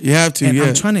 Yeah, you have to. And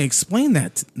I'm trying to explain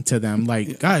that to them.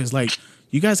 Like, guys, like,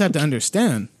 you guys have to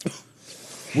understand.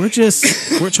 We're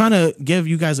trying to give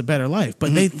you guys a better life,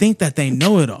 but they think that they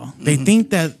know it all. They think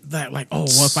that like, oh,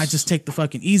 well, if I just take the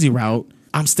fucking easy route,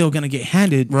 I'm still gonna get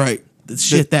handed the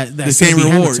shit that the same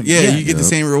reward. Yeah, you get the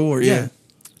same reward. Yeah,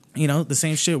 you know, the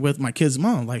same shit with my kid's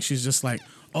mom. Like, she's just like,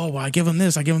 oh, well, I give him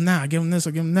this, I give him that, I give him this,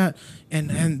 I give him that,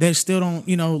 and they still don't,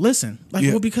 you know, listen. Like,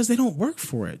 well, because they don't work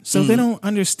for it, so they don't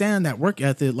understand that work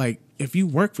ethic. Like, if you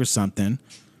work for something,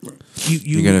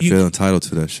 you're gonna feel entitled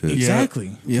to that shit.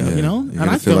 Exactly. Yeah. You know, and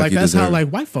I feel like that's how like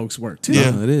white folks work too.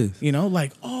 Yeah, it is. You know,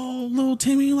 like, oh, little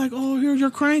Timmy, like, oh, here's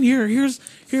your crying. Here's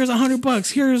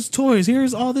 $100. Here's toys.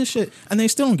 Here's all this shit, and they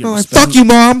still don't get respect. Fuck you,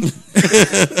 mom.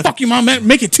 Fuck you, mom.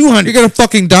 Make it $200. You're gonna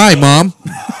fucking die, mom.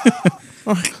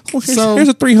 Here's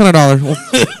a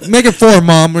 $300. Make it $400,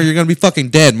 mom, or you're gonna be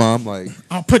fucking dead, mom. Like,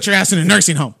 I'll put your ass in a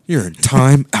nursing home. You're in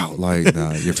time out. Like,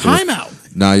 nah, you're time out.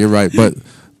 Nah, you're right, but.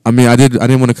 I mean, I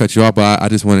didn't want to cut you off, but I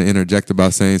just want to interject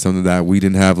about saying something that we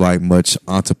didn't have like much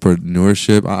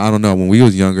entrepreneurship. I don't know. When we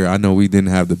was younger, I know we didn't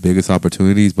have the biggest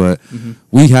opportunities, but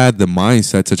we had the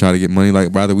mindset to try to get money. Like,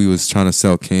 rather we was trying to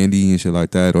sell candy and shit like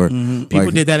that, or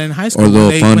people did that in high school, or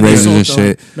little fundraisers and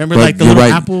shit. Remember, but like the little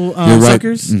apple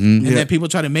suckers, and then people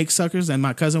try to make suckers, and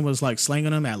my cousin was like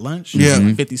slanging them at lunch.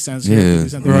 50 cents. Here, 50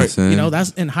 cents there. Right. You know,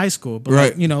 that's in high school, but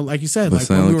like, you know, like you said, like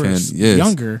when we were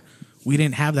younger. We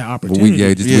didn't have that opportunity.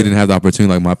 We didn't have the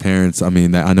opportunity. Like my parents, I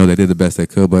mean, I know they did the best they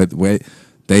could, but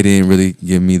they didn't really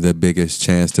give me the biggest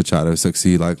chance to try to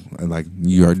succeed like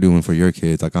you are doing for your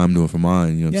kids, like I'm doing for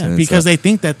mine. You know what I'm saying? Because they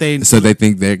think that they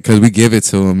think that because we give it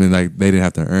to them and like they didn't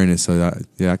have to earn it. So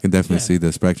I can definitely see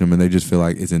the spectrum, and they just feel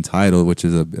like it's entitled, which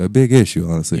is a big issue,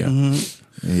 honestly.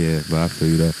 Yeah, but I feel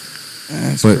you though.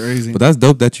 That's crazy. But that's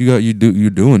dope that you're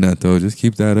doing that though. Just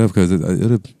keep that up because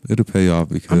it'll pay off.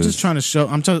 Because I'm just trying to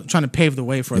I'm trying to pave the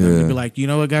way for them to be like, you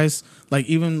know what, guys, like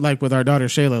even like with our daughter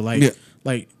Shayla,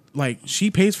 like she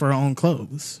pays for her own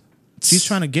clothes. She's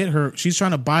trying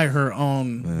to buy her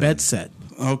own bed set.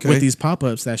 Okay. With these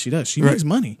pop-ups that she does, she makes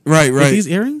money. Right. With these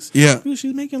earrings, dude,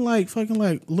 she's making like fucking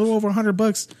like a little over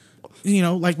 $100. You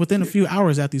know, like within a few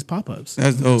hours at these pop-ups.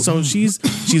 That's dope. So she's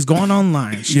going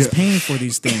online. She's paying for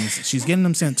these things. She's getting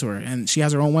them sent to her, and she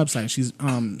has her own website. She's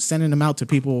sending them out to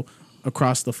people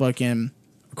across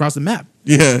the map.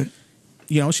 Yeah.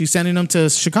 You know, she's sending them to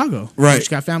Chicago. Right. She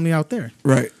got family out there.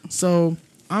 Right. So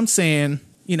I'm saying,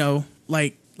 you know,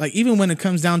 like even when it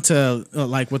comes down to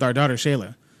like with our daughter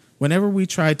Shayla, whenever we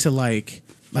try to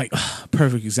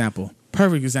perfect example,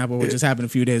 what just happened a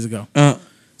few days ago.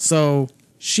 So.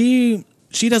 She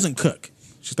doesn't cook.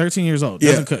 She's 13 years old.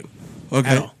 Doesn't cook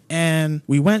at all. And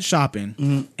we went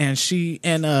shopping,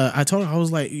 and I told her, I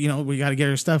was like, you know, we got to get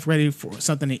her stuff ready for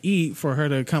something to eat for her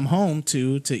to come home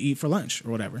to eat for lunch or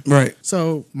whatever. Right.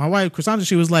 So my wife, Cassandra,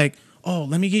 she was like, oh,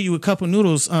 let me get you a cup of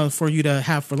noodles for you to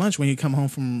have for lunch when you come home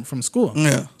from school.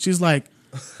 Yeah. She's like,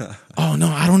 oh no,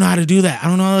 I don't know how to do that.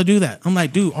 I'm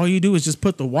like, dude, all you do is just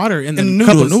put the water in the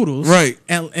cup of noodles, right?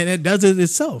 And it does it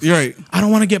itself. You're right. I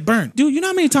don't want to get burnt, dude. You know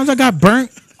how many times I got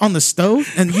burnt on the stove,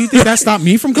 and you think that stopped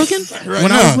me from cooking when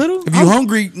I was little? If you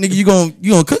hungry, nigga, you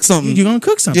gonna cook something. You're gonna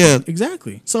cook something. Yeah,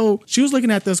 exactly. So she was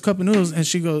looking at this cup of noodles, and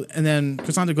she goes, and then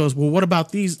Cassandra goes, well, what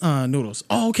about these noodles?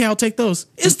 Oh, okay, I'll take those.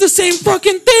 It's the same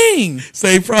fucking thing.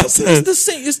 Same process. It's the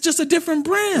same. It's just a different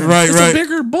brand. Right. It's a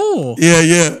bigger bowl.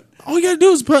 Yeah. All you gotta do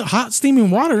is put hot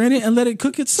steaming water in it and let it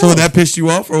cook itself. So that pissed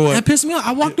you off or what? That pissed me off.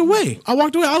 I walked away. I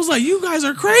was like, you guys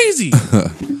are crazy.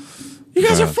 You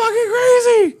guys are fucking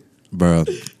crazy. Bro.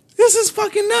 This is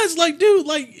fucking nuts. Like, dude,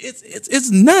 like it's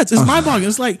nuts. It's mind boggling.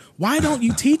 It's like, why don't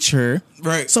you teach her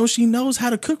so she knows how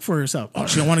to cook for herself? Oh,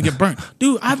 she don't want to get burnt,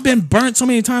 dude. I've been burnt so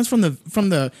many times from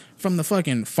the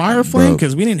fucking fire flame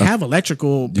because we didn't have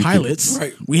electrical pilots.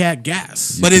 We had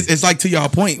gas. But it's like to y'all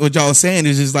point, what y'all saying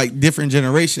is just like different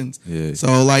generations. Yeah.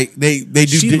 So like they do.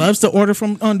 She loves to order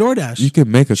from on DoorDash. You can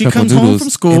make she comes home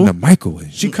from school in the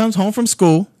microwave. She comes home from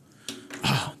school.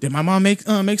 Oh, did my mom make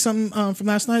something from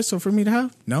last night so for me to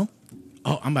have? No.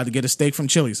 Oh, I'm about to get a steak from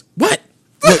Chili's. What?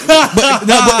 What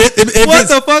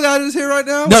the fuck I just hear right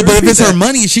now? No, but if it's her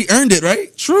money, she earned it,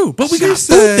 right? True, but we got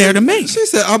food there to make. She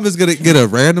said, "I'm just gonna get a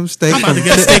random steak. I'm about to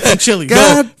get a steak from Chili's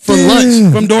for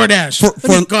lunch from DoorDash.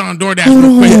 For go on DoorDash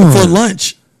real quick for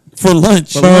lunch." For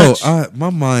lunch, bro.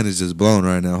 My mind is just blown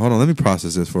right now. Hold on, let me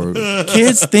process this for you.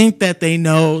 Kids think that they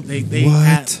know. They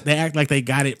act like they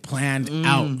got it planned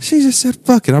out. She just said,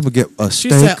 "Fuck it, I'm gonna get a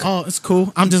steak." She said, "Oh, it's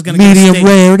cool. I'm just gonna medium get a steak.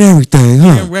 rare and everything, huh?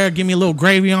 Medium rare. Give me a little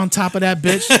gravy on top of that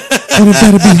bitch, and it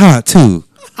better be hot too."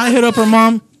 I hit up her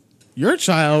mom. Your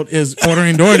child is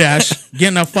ordering DoorDash,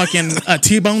 getting a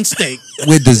T-bone steak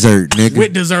with dessert, nigga.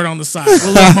 With dessert on the side, with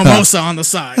a little mimosa on the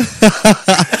side.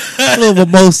 A little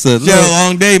mimosa. Yeah, a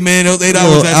long day, man. Those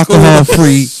 $8 at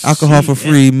alcohol for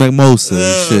free mimosa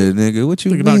and shit, nigga. What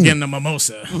you think about getting a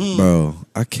mimosa, bro?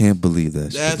 I can't believe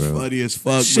that shit, bro. That's funny as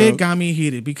fuck, shit got me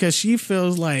heated because she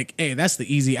feels like, hey, that's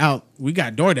the easy out. We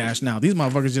got DoorDash now. These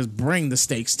motherfuckers just bring the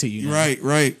steaks to you.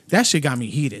 Right. That shit got me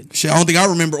heated. Shit, I don't think I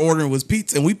remember ordering was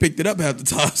pizza, and we picked it up half the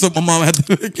time. So my mom had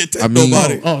to get tip about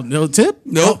it. Oh, no tip?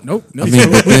 Nope. Nope. I mean,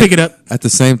 we pick it up. At the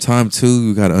same time, too,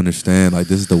 you got to understand, like,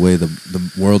 this is the way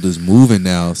the world is moving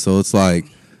now. So it's like,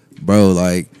 bro,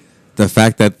 like, the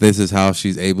fact that this is how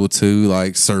she's able to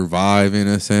like survive in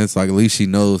a sense, like at least she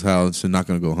knows how she's not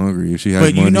gonna go hungry if she has.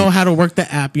 But money. You know how to work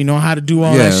the app, you know how to do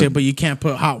all that shit, but you can't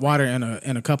put hot water in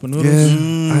a cup of noodles.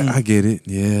 Yeah, I get it.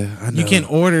 Yeah, I know. You can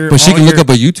order, but she can look up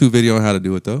a YouTube video on how to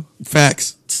do it though.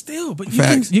 Facts. Still, but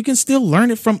you can still learn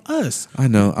it from us. I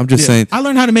know. I'm just saying. I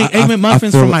learned how to make egg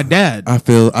muffins from my dad.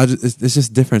 It's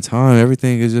just different time.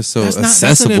 Everything is just so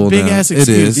accessible that's a big now. Ass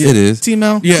excuse. It is.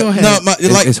 T-Mel, go ahead. No,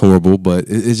 it's horrible, but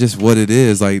it's just what it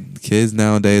is. Like kids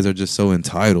nowadays are just so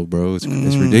entitled, bro. It's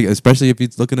ridiculous, especially if you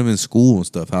look at them in school and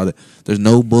stuff. How there's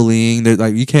no bullying. There's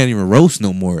like you can't even roast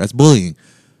no more. That's bullying.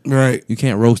 Right, you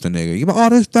can't roast a nigga. You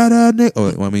this fat ass nigga.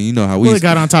 Oh, I mean, you know how we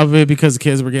got on top of it because the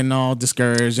kids were getting all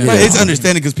discouraged. And it's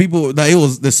understanding because people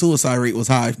the suicide rate was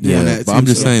high. Yeah, but I'm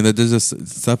just saying that there's just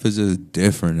stuff is just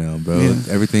different now, bro. Yeah.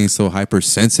 Everything's so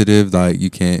hypersensitive. Like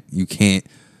you can't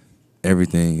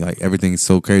everything's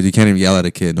so crazy. You can't even yell at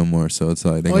a kid no more. So it's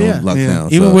like they go lock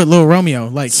down. Even with Lil Romeo,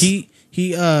 like we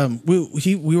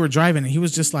were driving and he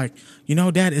was just like,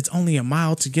 Dad, it's only a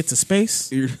mile to get to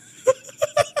space.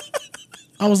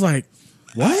 I was like,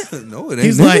 what? No, it ain't.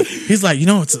 He's like,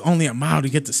 it's only a mile to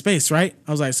get to space, right?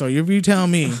 I was like, so if you tell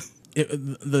me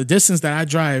the distance that I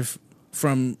drive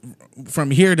from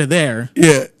here to there,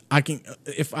 I can,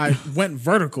 if I went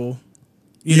vertical,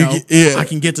 I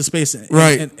can get to space in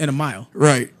a mile.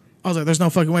 Right. I was like, there's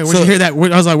no fucking way. Where'd you hear that? I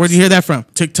was like, where'd you hear that from?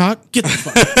 TikTok? Get the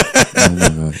fuck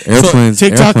out. Airplanes.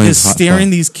 TikTok is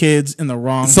steering these kids in the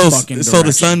wrong fucking direction. So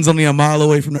the sun's only a mile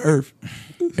away from the earth.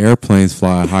 Airplanes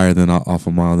fly higher than off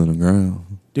a mile than the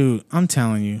ground. Dude, I'm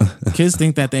telling you, kids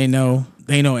think that they know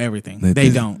everything. They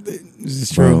don't.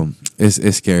 It's true. Bro,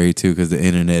 it's scary too because the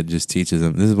internet just teaches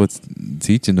them. This is what's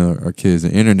teaching our kids,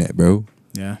 the internet, bro.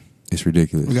 Yeah, it's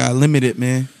ridiculous. We gotta limit it,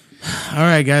 man. All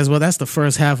right, guys. Well, that's the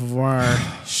first half of our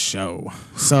show.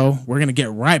 So we're gonna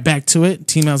get right back to it.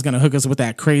 T-Mel's gonna hook us with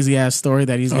that crazy ass story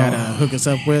that he's gotta hook us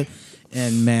up with.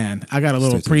 And man, I got a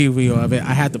little preview of it.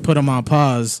 I had to put him on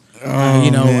pause.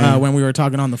 When we were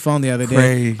talking on the phone the other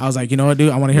day, I was like, you know what,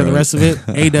 dude? I want to hear the rest of it.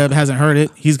 A-Dub hasn't heard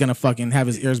it. He's going to fucking have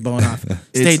his ears blown off.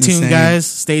 Stay tuned, guys.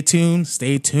 Stay tuned.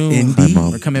 Indeed.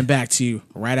 We're coming back to you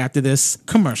right after this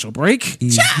commercial break.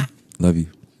 Love you.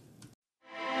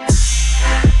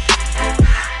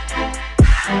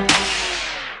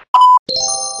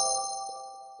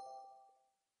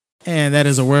 And that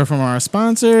is a word from our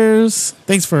sponsors.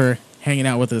 Thanks for hanging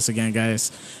out with us again,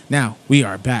 guys. Now, we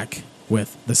are back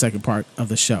with the second part of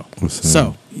the show.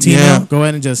 So, Tina, go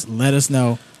ahead and just let us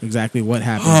know exactly what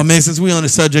happened. Oh, man, since we on the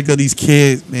subject of these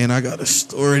kids, man, I got a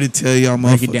story to tell y'all.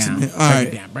 Break it down. All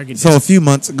right. Break it down. So, a few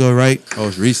months ago, right? Oh,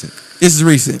 it's recent. This is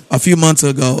recent. A few months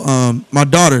ago, my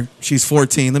daughter, she's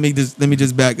 14. Let me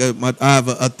just back up. I have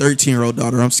a 13-year-old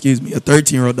daughter. A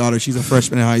 13-year-old daughter. She's a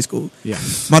freshman in high school. Yeah.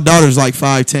 My daughter's like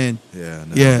 5'10". Yeah.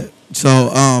 No. Yeah.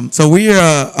 So we're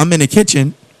I'm in the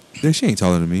kitchen. Yeah, she ain't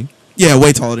taller than me. Yeah,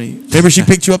 way taller than you. Remember she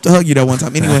picked you up to hug you that one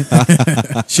time. Anyway,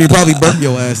 she probably burnt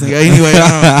your ass. Nigga. Anyway,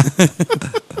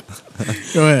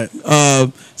 Go ahead.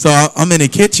 So I'm in the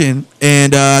kitchen,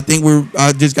 and I think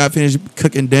I just got finished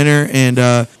cooking dinner,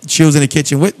 and she was in the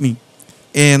kitchen with me.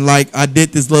 And like I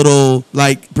did this little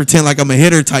like pretend like I'm a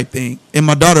hitter type thing, and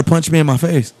my daughter punched me in my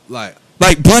face. Like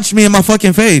punched me in my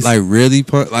fucking face. Like really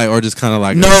or just kind of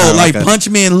like no, like punched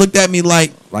me and looked at me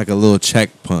like a little check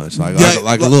punch, like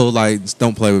a little like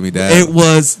don't play with me, Dad. It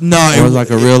was it was like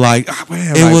a real like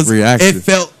man, it like was reaction.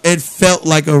 It felt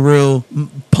like a real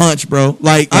punch, bro.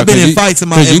 Like I've been in fights in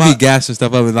my you be gassing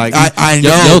stuff up and like I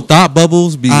know your thought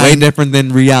bubbles be way different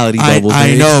than reality bubbles.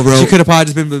 I know, bro. She could have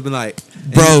probably just been like.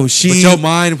 Bro, but your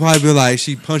mind probably be like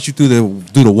she punched you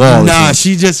through the wall. Nah,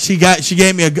 she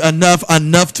gave me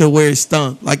enough to where it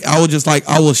stung. Like I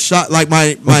was shocked. Like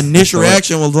my initial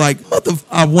reaction was like,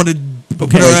 I wanted.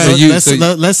 Okay,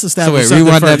 let's establish. So wait,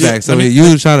 rewind that back. So you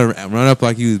was trying to run up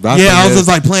like you was about. Yeah, I was just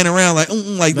like playing around,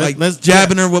 like let's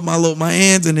jabbing her with my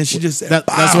hands, and then she just said,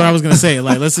 that's what I was gonna say.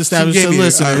 Like let's establish to the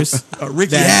listeners a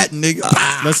Ricky Hatton nigga.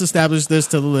 Let's establish this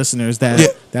to the listeners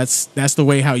that that's the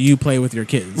way how you play with your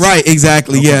kids. Right,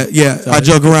 exactly. Okay. Yeah. So I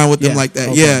joke around with them like that.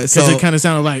 Okay. Yeah, because it kind of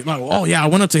sounded like oh yeah, I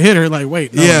went up to hit her. Like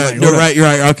wait, no, yeah, you're right.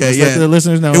 Okay, yeah. Let the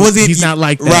listeners know he's not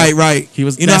like that. Right. He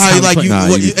was. You know how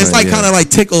it's like kind of like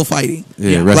tickle fighting.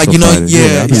 Yeah. Like you know, you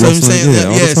know what I'm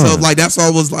saying. So like that's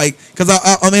all was like because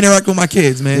I'm interacting with my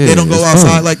kids, man. They don't go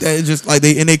outside like that. It's just like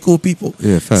they cool people.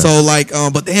 Yeah. So like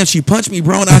but damn, she punched me,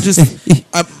 bro, and I just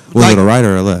was it a right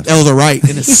or a left? That was a right,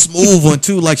 and a smooth one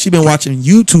too. Like she been watching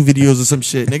YouTube videos or some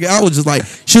shit, nigga. I was just like,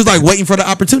 she was like waiting for the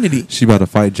opportunity. She about to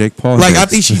fight Jake Paul. Like I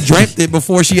think she dreamt it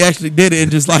before she actually did it,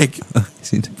 and just like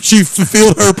she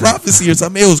fulfilled her prophecy or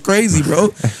something. It was crazy,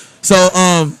 bro. So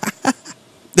I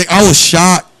was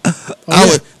shocked. I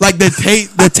was like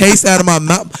the taste out of my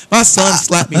mouth. My son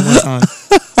slapped me one time.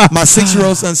 My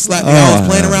 6-year-old son slapped me. I was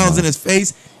playing around, I was in his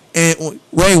face, and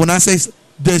Ray, when I say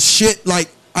the shit, like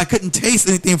I couldn't taste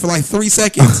anything for like 3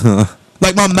 seconds.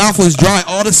 Like my mouth was dry.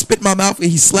 All the spit in my mouth, and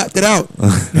he slapped it out.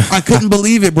 I couldn't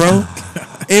believe it, bro.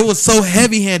 It was so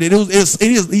heavy-handed.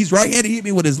 He's right-handed. He hit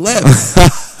me with his left.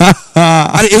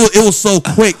 It was so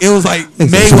quick. It was like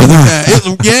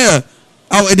Mayweather. Yeah.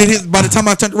 By the time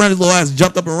I turned around, his little ass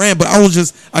jumped up and ran. But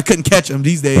I couldn't catch him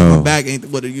these days. My back ain't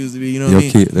what it used to be. You know what I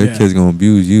mean? Kid's gonna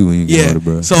abuse you when you get older,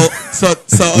 bro. So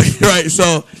right.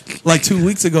 So like 2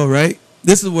 weeks ago, right?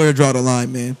 This is where I draw the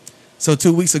line, man. So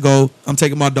 2 weeks ago, I'm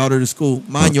taking my daughter to school.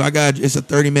 Mind you, it's a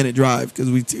 30-minute drive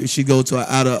because she go to an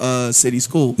out of city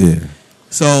school. Yeah.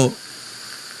 So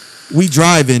we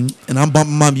driving, and I'm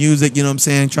bumping my music. You know what I'm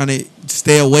saying? Trying to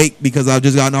stay awake because I've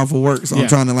just gotten off of work. So I'm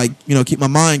trying to keep my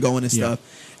mind going and stuff.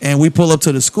 And we pull up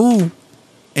to the school,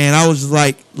 and I was just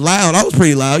like loud. I was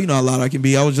pretty loud. You know how loud I can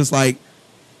be. I was just like,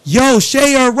 "Yo,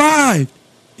 Shay arrived."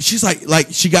 She's like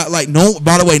she got like no.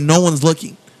 By the way, no one's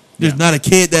looking. There's not a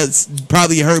kid that's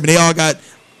probably heard me. They all got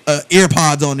ear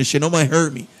pods on and shit. Nobody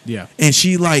heard me. Yeah. And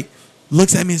she like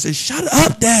looks at me and says, "Shut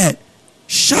up, Dad.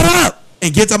 Shut up."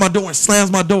 And gets out my door and slams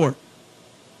my door.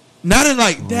 Not in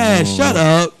like, "Dad, shut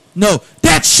up." No,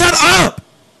 "Dad, shut up."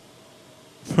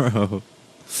 Bro.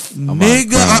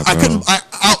 Nigga, I couldn't,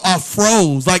 I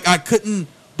froze. Like I couldn't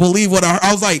believe what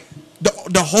I was like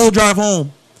the whole drive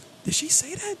home. Did she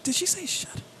say that? Did she say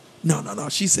shut up? No.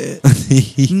 She said,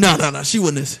 no. She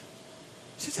wouldn't have.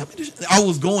 I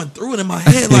was going through it in my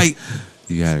head, like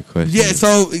you had a question. Yeah,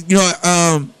 so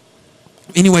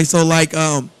anyway, so like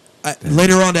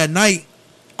later on that night,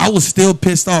 I was still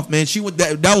pissed off, man.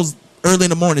 That was early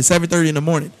in the morning, 7:30 in the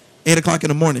morning, 8 o'clock in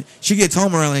the morning. She gets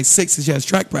home around like 6 and she has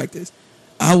track practice.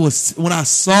 When I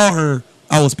saw her,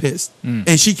 I was pissed,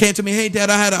 and she came to me, "Hey, Dad,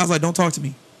 I was like, don't talk to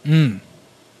me."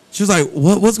 She was like,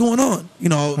 "What's going on?" You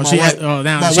know,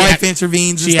 my wife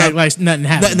intervenes. She act like nothing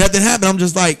happened. Nothing happened. I'm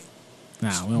just like,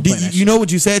 "Nah, we don't play that you know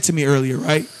what you said to me earlier,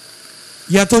 right?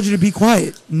 Yeah, I told you to be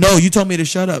quiet. No, you told me to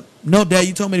shut up. No, Dad,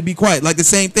 you told me to be quiet. Like the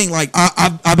same thing. Like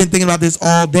I've been thinking about this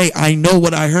all day. I know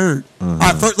what I heard.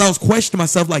 At first, I was questioning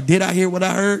myself. Like, did I hear what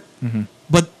I heard?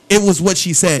 But it was what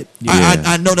she said. Yeah.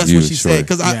 I know that's what she said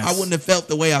because I wouldn't have felt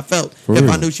the way I felt if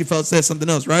I knew she said something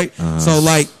else, right? So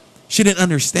like she didn't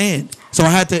understand. So I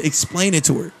had to explain it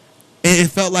to her, and it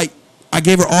felt like I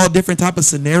gave her all different type of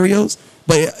scenarios,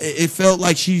 but it felt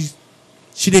like she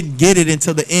didn't get it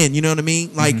until the end. You know what I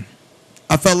mean? Like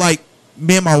I felt like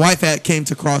me and my wife came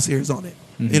to crosshairs on it.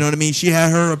 You know what I mean? She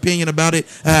had her opinion about it.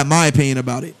 I had my opinion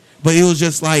about it. But it was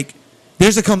just like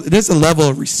there's a level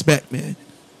of respect, man.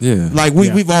 Yeah. Like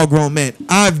we've all grown men.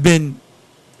 I've been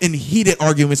in heated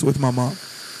arguments with my mom.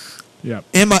 Yeah.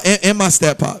 And my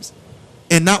step pops.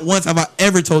 And not once have I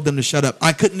ever told them to shut up.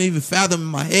 I couldn't even fathom in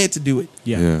my head to do it.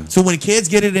 Yeah. So when kids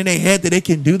get it in their head that they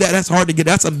can do that, that's hard to get.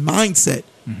 That's a mindset.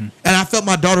 And I felt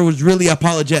my daughter was really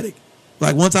apologetic.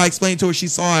 Like once I explained to her, she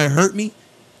saw it hurt me.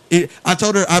 I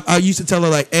told her, I used to tell her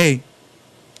like, hey,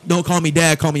 don't call me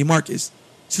dad, call me Marcus.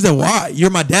 She said, why? You're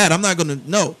my dad. I'm not going to,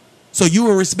 no. So you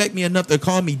will respect me enough to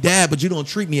call me dad, but you don't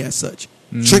treat me as such.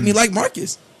 Treat me like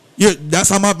Marcus. That's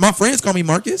how my friends call me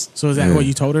Marcus. So is that what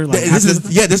you told her? Like, this is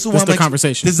the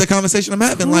conversation. This is the conversation I'm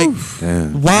having. Like,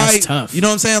 why? That's tough. You know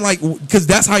what I'm saying? Like, because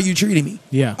that's how you treated me.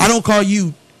 Yeah. I don't call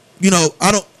you,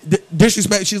 I don't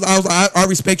disrespect. I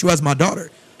respect you as my daughter.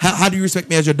 How do you respect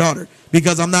me as your daughter?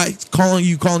 Because I'm not calling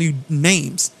you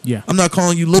names. Yeah. I'm not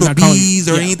calling you little bees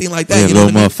or anything like that. Yeah, you know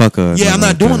little motherfucker. Yeah, I'm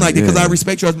not doing like that because I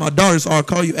respect you as my daughter, so I'll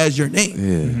call you as your name.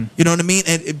 Yeah. You know what I mean?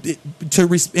 And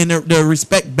the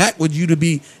respect back would you to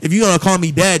be, if you're gonna call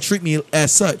me dad, treat me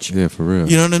as such. Yeah, for real.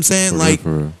 You know what I'm saying?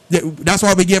 For real. That's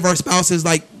why we give our spouses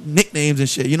like nicknames and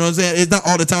shit. You know what I'm saying? It's not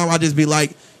all the time I just be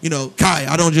like, Kai.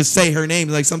 I don't just say her name.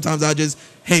 Like sometimes I just,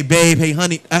 hey babe, hey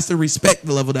honey. That's the respect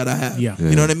level that I have. Yeah.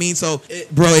 You know what I mean? So,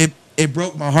 it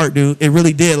broke my heart, dude. It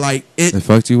really did. Like it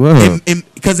fucked you up.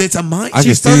 Because it's a mind. I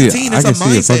She's 13. It's a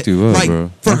mindset. It fucked you up, like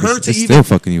bro. for her to even still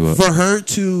fucking you up. For her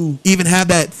to even have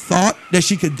that thought that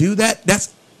she could do that.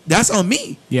 That's on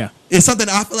me. Yeah. It's something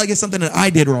I feel like it's something that I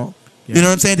did wrong. Yeah. You know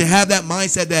what I'm saying? To have that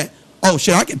mindset that, oh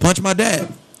shit, I can punch my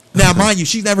dad. Now, mind you,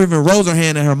 she's never even rose her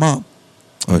hand at her mom.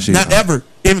 Oh, shit. Not ever.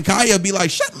 Even Kaya be like,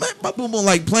 shut my boom boom,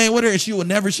 like playing with her, and she would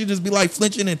never. She'd just be like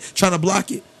flinching and trying to block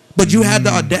it. But you had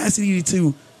the audacity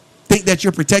to think that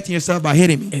you're protecting yourself by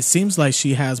hitting me. It seems like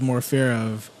she has more fear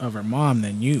of her mom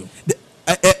than you.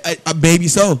 Maybe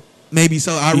so.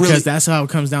 Because that's how it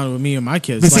comes down with me and my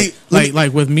kids. See,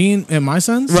 like with me and my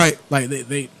sons, right? Like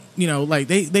they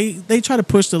they try to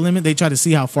push the limit. They try to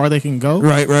see how far they can go.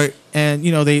 Right. And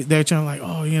they're trying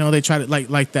to they try to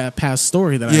like that past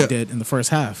story that I did in the first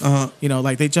half.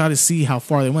 Like they try to see how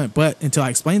far they went. But until I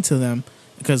explained to them,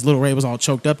 because little Ray was all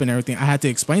choked up and everything, I had to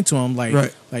explain to him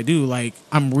dude, like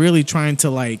I'm really trying to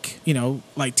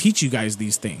teach you guys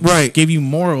these things, right? Give you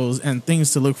morals and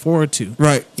things to look forward to,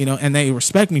 right? And they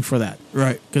respect me for that,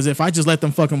 right? Because if I just let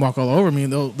them fucking walk all over me,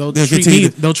 they'll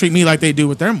treat me like they do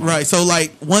with their mom, right? So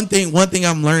like one thing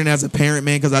I'm learning as a parent,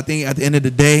 man, because I think at the end of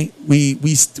the day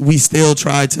we still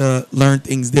try to learn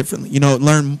things differently,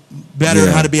 learn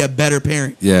better how to be a better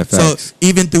parent. Yeah, facts. So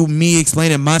even through me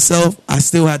explaining myself, I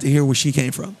still have to hear where she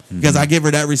came from, because I give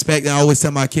her that respect, and I always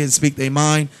tell my kids, speak their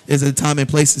mind. There's a time and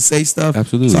place to say stuff.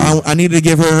 Absolutely. So I needed to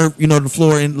give her, the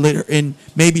floor, and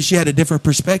maybe she had a different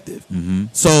perspective.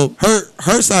 So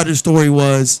her side of the story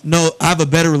was, no, I have a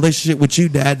better relationship with you,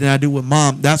 Dad, than I do with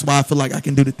Mom. That's why I feel like I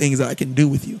can do the things that I can do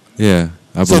with you. Yeah,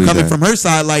 I believe so coming that. from her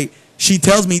side, like, she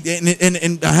tells me,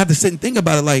 and I have to sit and think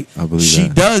about it. Like, she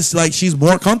does, like, she's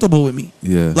more comfortable with me.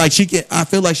 Yeah. Like, I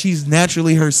feel like she's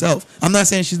naturally herself. I'm not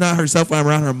saying she's not herself when I'm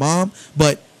around her mom,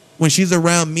 but when she's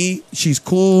around me, she's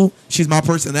cool. She's my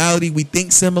personality. We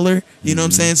think similar. You know what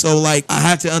I'm saying? So, like, I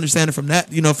have to understand it from that,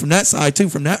 from that side, too,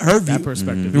 from her view. That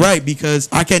perspective. Right, because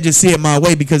I can't just see it my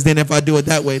way, because then if I do it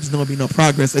that way, there's going to be no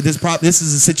progress. This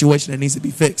is a situation that needs to be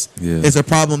fixed. Yeah. It's a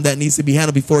problem that needs to be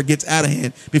handled before it gets out of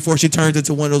hand, before she turns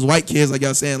into one of those white kids, like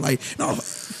y'all saying, like, no,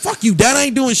 fuck you, Dad, I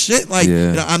ain't doing shit. Like,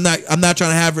 I'm not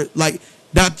trying to have her, like,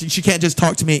 she can't just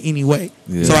talk to me in any way.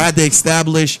 Yeah. So I had to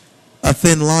establish a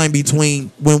thin line between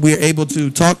when we're able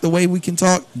to talk the way we can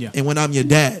talk and when I'm your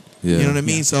dad. You know what I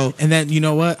mean? Yeah. So, and then, you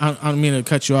know what? I don't mean to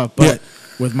cut you off, but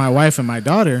with my wife and my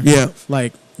daughter,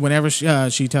 like whenever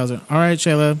she tells her, all right,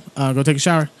 Shayla, go take a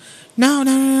shower. No.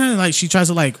 Like she tries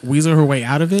to like weasel her way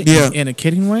out of it in a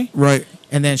kidding way. Right.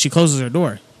 And then she closes her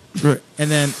door. Right.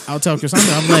 And then I'll tell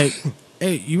Cassandra, I'm like,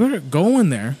 hey, you better go in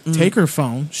there, take her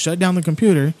phone, shut down the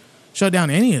computer, shut down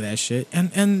any of that shit,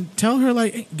 and tell her,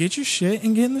 like, hey, get your shit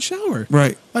and get in the shower.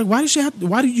 Right. Like, why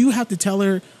do you have to tell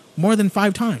her more than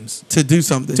 5 times to do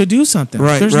something?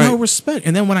 Right. There's no respect.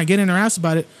 And then when I get in her ass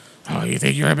about it, oh, you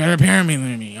think you're a better parent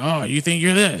than me? Oh, you think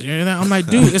you're this, you're that? I'm like,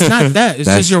 dude, it's not that. It's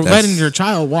just you're letting your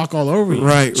child walk all over you.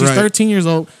 Right. She's 13 years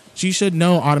old. She should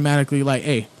know automatically, like,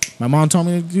 hey, my mom told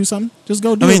me to do something. Just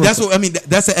go do it.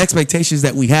 That's the expectations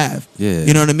that we have. Yeah.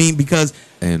 You know what I mean? Because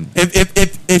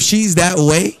if she's that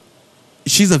way,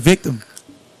 she's a victim.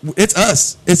 It's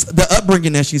us. It's the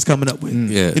upbringing that she's coming up with.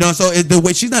 Yeah. So the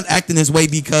way she's not acting this way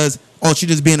because she's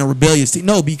just being a rebellious teen.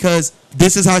 No, because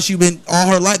this is how she been all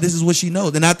her life. This is what she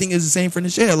knows. And I think it's the same for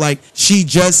Nichelle. Like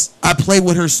I play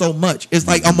with her so much. It's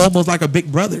like I'm almost like a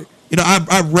big brother.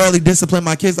 I rarely discipline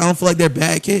my kids. I don't feel like they're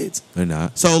bad kids. They're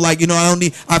not. So like, I don't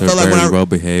need. I They're feel like very well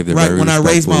behaved. They're very when I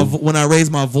raise my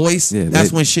respectful. voice,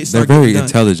 that's when shit starts. They're very getting done.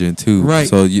 intelligent too. Right.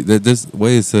 So there's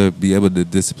ways to be able to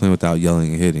discipline without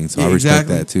yelling and hitting. So I respect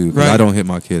that too. Right. I don't hit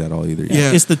my kid at all either.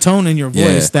 Yeah. It's the tone in your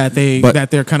voice that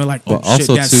they're kind of like, oh shit,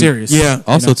 also that's too, serious. Yeah.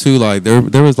 Also too, like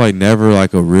there was like never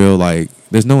like a real like.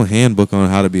 There's no handbook on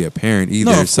how to be a parent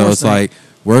either. No, so it's like.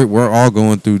 We're all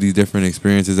going through these different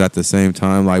experiences at the same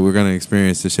time. Like we're gonna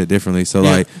experience this shit differently. So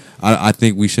like I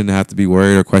think we shouldn't have to be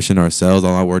worried or question ourselves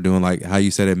on what we're doing. Like how you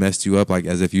said it messed you up, like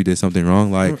as if you did something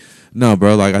wrong. Like no,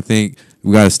 bro. Like I think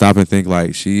we got to stop and think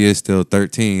like she is still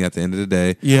 13 at the end of the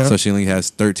day. Yeah. So she only has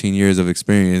 13 years of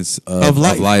experience of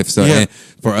life. So and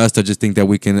for us to just think that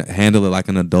we can handle it like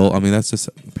an adult, I mean that's just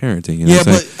parenting. You know what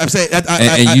I'm saying? But I'm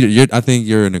saying I think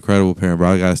you're an incredible parent, bro.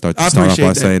 I got to start off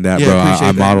by saying that, bro.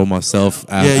 I model myself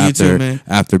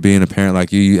after being a parent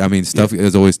like you. I mean, stuff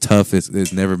is always tough.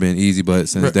 It's never been easy, but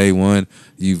since day one,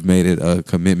 you've made it a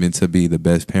commitment to be the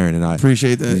best parent, and I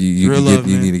appreciate that. You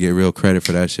need to get real credit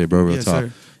for that shit, bro. Real talk.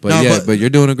 Sir. But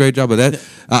you're doing a great job. But that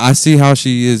I see how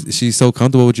she's so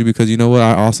comfortable with you because you know what?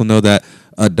 I also know that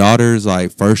a daughter's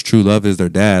like first true love is their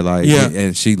dad. Like,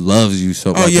 and she loves you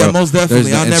so much. Oh yeah, bro. most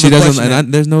definitely. I'll never question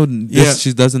that. There's no.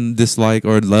 She doesn't dislike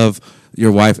or love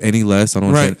your wife any less. I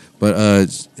don't say, but it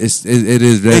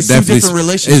is definitely 2 different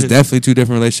relationships. It's definitely 2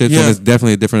 different relationships, and it's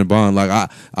definitely a different bond. Like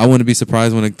I wouldn't be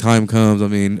surprised when the time comes. I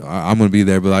mean, I'm gonna be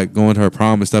there, but like going to her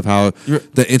prom and stuff, how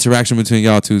the interaction between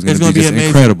y'all two is gonna be just amazing.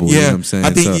 Incredible. Yeah, you know what I'm saying.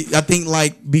 I think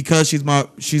like because she's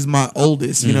my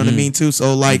oldest. You know what I mean too.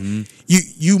 So like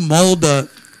you mold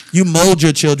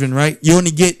your children, right? You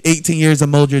only get 18 years to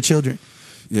mold your children.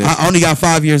 Yeah. I only got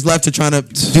 5 years left to try to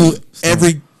do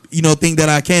every thing that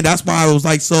I can. That's why I was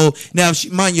like, so now,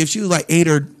 if she was like 8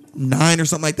 or 9 or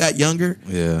something like that, younger.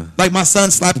 Yeah. Like my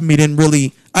son slapping me didn't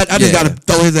really. I just got to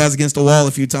throw his ass against the wall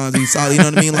a few times. He's solid. You know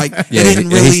what I mean? Like it didn't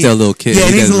really. He's still a little kid. Yeah,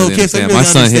 he's a little kid. So really my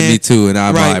son hit me too, and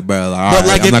I'm like, bro, all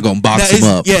right, I'm not gonna box him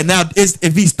up. Yeah. Now,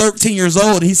 if he's 13 years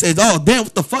old, and he says, "Oh, damn,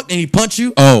 what the fuck?" and he punch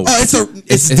you.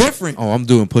 It's different. Oh, I'm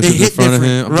doing push-ups in front of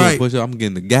him. I'm doing push-ups. I'm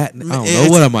getting the gat. I don't know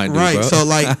what I might do. Right. Bro. So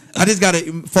like, I just got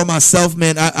to for myself,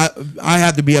 man. I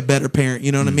have to be a better parent.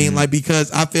 You know what I mean? Like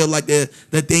because I feel like the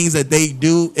things that they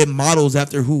do, it models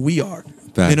after who we are.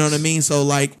 Facts. You know what I mean? So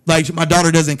like my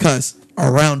daughter doesn't cuss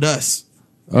around us.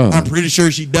 Oh. I'm pretty sure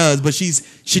she does, but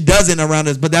she doesn't around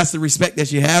us. But that's the respect that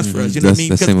she has for us. You know what I mean?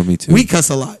 That's the same with me too. We cuss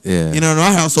a lot. Yeah. You know, in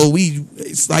our household,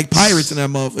 it's like pirates in that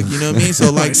motherfucker. You know what I mean?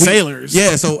 So like sailors.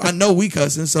 Yeah. So I know we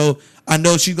cussing. So I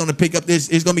know she's gonna pick up this.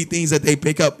 It's gonna be things that they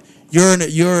pick up. You're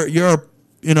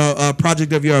a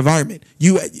project of your environment.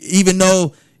 You even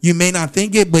though you may not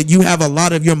think it, but you have a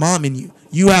lot of your mom in you.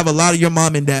 You have a lot of your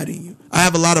mom and dad in you. I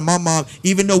have a lot of my mom,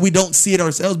 even though we don't see it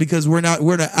ourselves because we're not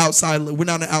on the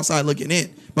outside looking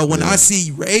in. But when I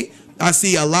see Ray, I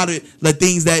see a lot of the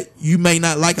things that you may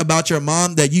not like about your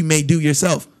mom that you may do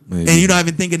yourself. Maybe. And you're not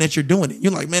even thinking that you're doing it.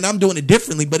 You're like, man, I'm doing it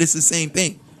differently, but it's the same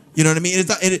thing. You know what I mean?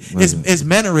 It's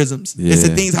mannerisms. Yeah. It's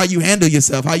the things, how you handle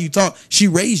yourself, how you talk. She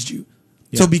raised you.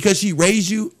 Yeah. So because she raised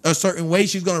you a certain way,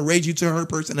 she's gonna raise you to her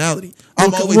personality.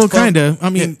 Well, kind of. I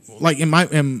mean, like in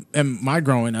my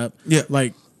growing up,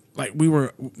 like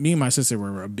me and my sister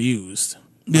were abused.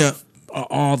 Yeah.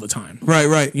 All the time.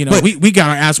 Right. You know, we got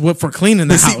our ass whooped for cleaning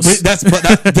the house. That's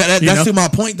to my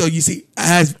point though. You see,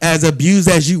 as abused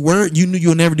as you were, you knew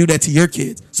you'll never do that to your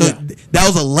kids. So that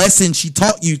was a lesson she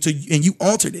taught you and you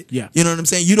altered it. Yeah. You know what I'm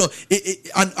saying? You don't.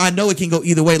 I know it can go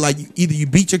either way. Like either you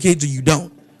beat your kids or you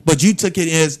don't. But you took it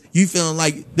as you feeling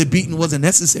like the beating wasn't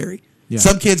necessary. Yeah.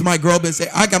 Some kids might grow up and say,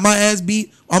 I got my ass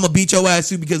beat, I'm going to beat your ass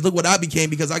too because look what I became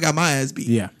because I got my ass beat.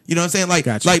 Yeah. You know what I'm saying?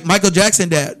 Like Michael Jackson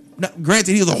dad. Now,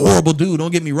 granted, he was a horrible dude,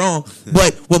 don't get me wrong.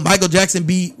 But would Michael Jackson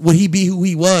would he be who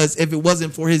he was if it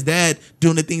wasn't for his dad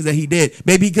doing the things that he did?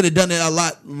 Maybe he could have done it a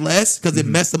lot less because it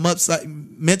messed him up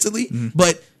mentally.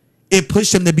 But it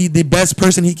pushed him to be the best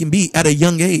person he can be at a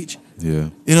young age. Yeah.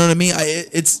 You know what I mean?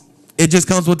 It just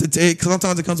comes with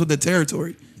sometimes it comes with the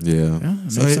territory. Yeah,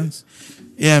 makes sense.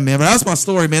 Yeah, man. But that's my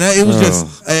story, man. It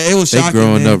was shocking.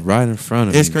 Growing man. up right in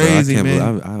front of it's me. Crazy,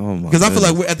 man. Because I feel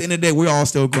like at the end of the day, we're all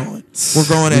still growing. We're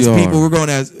growing as people. We're growing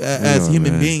as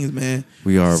human beings, man.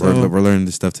 We are. So, we're learning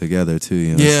this stuff together too.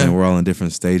 You know, and we're all in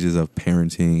different stages of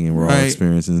parenting, and we're all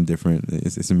experiencing different.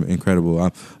 It's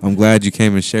incredible. I'm glad you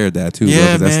came and shared that too.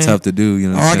 Yeah, bro, that's tough to do.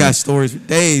 You know. I got stories for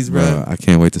days, bro. I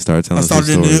can't wait to start telling. I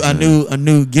started a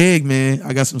new gig, man.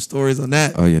 I got some stories on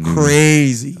that. Oh yeah,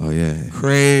 crazy. Oh yeah,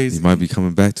 crazy. You might be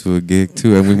coming back to a gig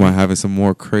too, and we might have some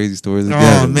more crazy stories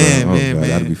together. Oh man,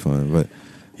 that'd be fun. But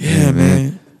yeah,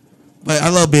 man. But I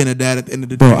love being a dad at the end of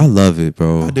the day. Bro, I love it,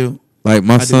 bro. I do. Like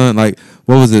my son, like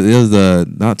what was it? It was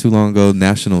not too long ago,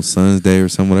 National Sons Day or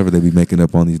something, whatever they be making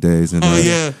up on these days. And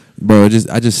yeah, bro,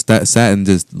 I just sat and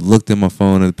just looked at my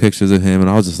phone at the pictures of him, and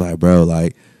I was just like, bro,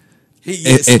 like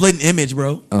splitting image,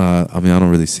 bro. I mean, I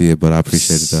don't really see it, but I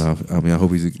appreciate it though. I mean, I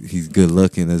hope he's good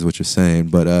looking, is what you're saying.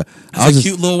 But I was a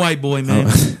cute little white boy, man.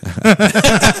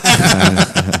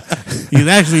 He's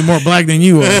actually more black than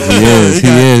you are. He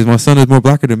is. My son is more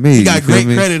blacker than me. He got great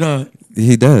credit, huh?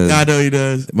 He does. I know he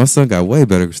does. My son got way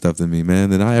better stuff than me, man,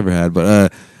 than I ever had.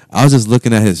 But I was just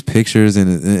looking at his pictures,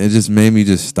 and it just made me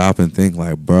just stop and think,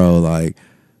 like, bro, like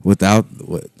without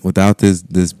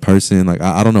this person, like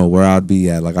I don't know where I'd be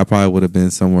at. Like I probably would have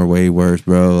been somewhere way worse,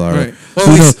 bro. Or, right.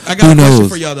 Well, I got a question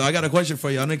for y'all, though. I got a question for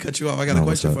y'all. I didn't cut you off. I got a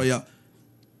question for y'all.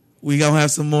 We gonna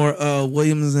have some more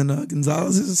Williams and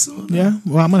Gonzalez's soon? Yeah.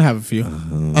 Well, I'm gonna have a few.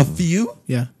 A few?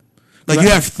 Yeah. Like you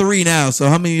have 3 now. So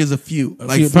how many is a few?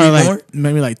 Like 3 probably more? Like,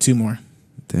 maybe like 2 more.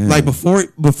 Damn. Like before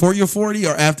you're 40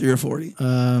 or after you're 40?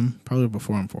 Probably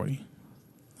before I'm 40.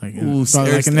 Like Ooh,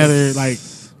 probably like another like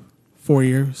 4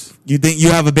 years. You think you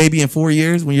have a baby in 4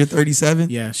 years when you're 37?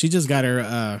 Yeah, she just got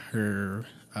her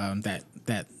that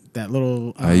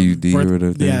little IUD birth, or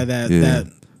whatever.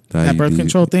 That birth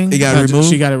control thing. It got removed?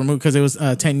 She got it removed because it was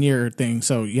a 10-year thing,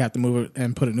 so you have to move it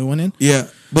and put a new one in. Yeah,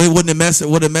 but it wouldn't have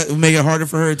would it make it harder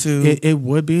for her to? It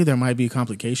would be. There might be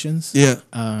complications. Yeah.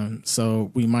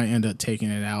 So we might end up taking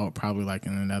it out probably like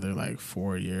in another like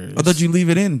 4 years. I thought you leave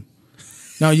it in.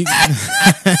 No, you.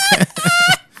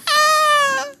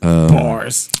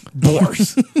 Bars.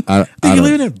 I you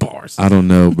living in bars? I don't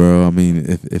know, bro. I mean,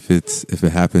 if it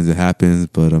happens, it happens.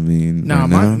 But I mean,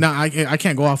 I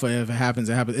can't go off of if it happens,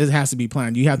 it happens. It has to be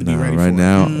planned. You have to be ready for it. Right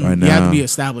now, you have to be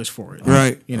established for it.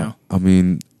 Right. You know. I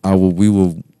mean, we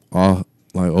will all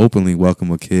like openly welcome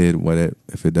a kid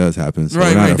if it does happen. So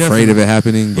we're not afraid of it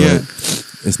happening, but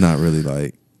it's not really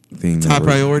like top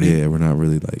priority. Yeah, we're not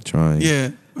really like trying.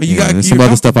 Yeah. You got some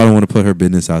other stuff. I don't want to put her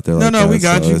business out there. No, we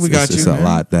got you. It's a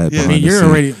lot that. Yeah. I mean, you're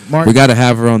already. Mark, we got to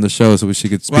have her on the show so she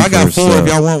could speak. Well, I got for 4. herself.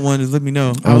 If y'all want one, just let me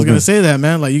know. I was gonna say that,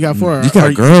 man. Like you got 4. You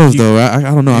got girls though. I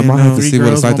don't know. I might have to see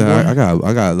what it's like. I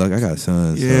got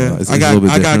sons. Yeah, so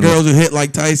I got girls who hit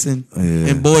like Tyson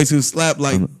and boys who slap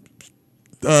like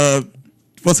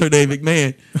what's her name,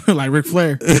 McMahon, like Ric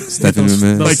Flair, Stephanie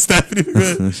McMahon, like Stephanie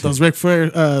McMahon. Those Ric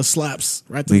Flair slaps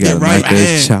right to get right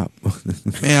there. Chop.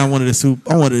 Man, I wanted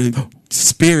to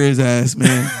spear his ass,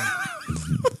 man.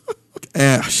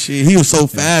 Shit, he was so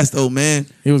fast though, man.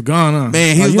 He was gone, huh?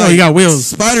 Man, he was like he got wheels.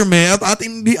 Spider-Man. I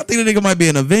think the nigga might be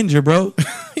an Avenger, bro.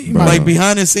 Like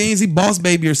behind the scenes, he boss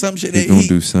baby or some shit. He gonna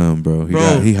do something, bro.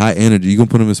 He high energy. You gonna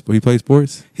put him in? He plays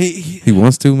sports. He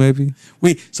wants to maybe.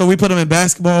 We put him in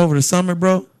basketball over the summer,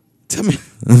 bro. Tell me,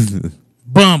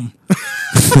 bum.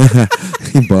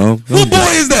 He bum. What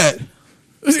boy is that?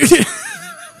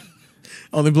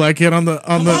 Only black kid on the.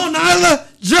 Come on, Nyla,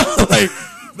 Joe.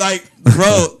 Like,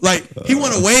 bro, like he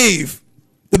want to wave.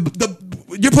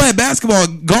 You're playing basketball,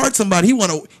 guard somebody. He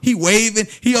waving.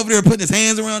 He over there putting his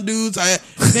hands around dudes. Man,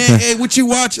 hey, what you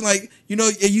watching? Like,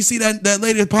 you see that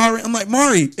lady power. I'm like,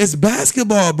 Mari, it's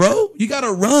basketball, bro. You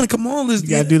gotta run. Come on, you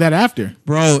gotta do that after,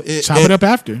 bro. Chop it up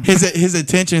after. His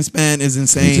attention span is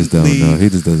insane. He just don't know. He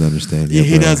just doesn't understand. Yeah,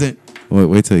 he doesn't.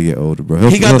 Wait till you get older, bro.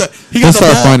 He got the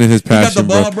start ball. finding his passion, he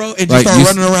got the ball, bro, and just start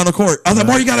running around the court. I was like,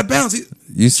 Mari, you gotta bounce.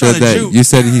 You said that. Juke. You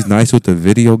said he's nice with the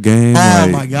video game. Oh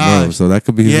my god! So that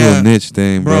could be his little niche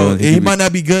thing, bro. He might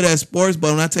not be good at sports,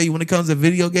 but when I tell you, when it comes to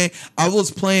video game, I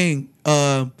was playing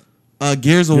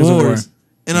Gears of War,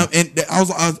 and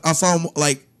I saw him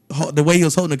like the way he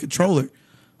was holding the controller.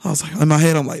 I was like, in my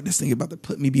head, I'm like, this thing about to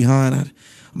put me behind. I'm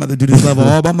about to do this level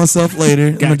all by myself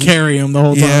later. Gotta carry him the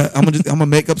whole time. Yeah, I'm gonna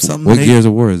make up something. What Gears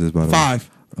of War is this, by the way? 5.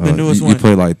 The newest one. You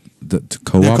play like the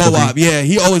co-op? The co-op, yeah.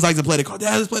 He always likes to play the co-op.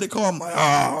 Dad, let's play the co-op. I'm like,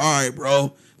 all right,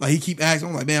 bro. Like, he keep asking.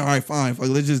 I'm like, man, all right, fine. Like,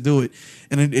 let's just do it.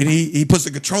 And then he puts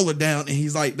the controller down, and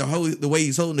he's like, the way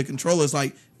he's holding the controller is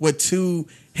like with 2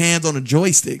 hands on the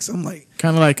joysticks. I'm like,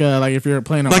 kind of like if you're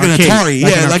playing like arcade, an Atari,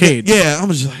 like an arcade. I'm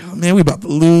just like, oh, man, we about to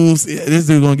lose. Yeah, this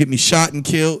dude's gonna get me shot and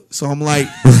killed. So I'm like,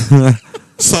 I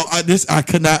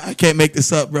can't make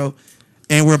this up, bro.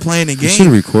 And we're playing the game. You should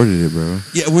have recorded it, bro.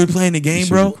 Yeah, we're playing the game,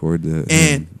 bro. Record that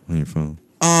and on your phone.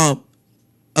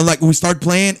 Like we start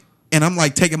playing, and I'm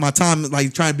like taking my time,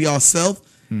 like trying to be all self.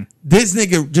 This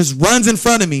nigga just runs in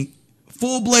front of me,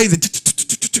 full blaze,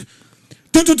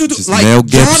 like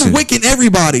John Wick and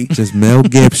everybody. Just Mel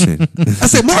Gibson. I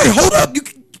said, Mario, hold up, you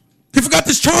forgot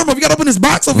this charm over. You got to open this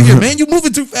box over here, man. You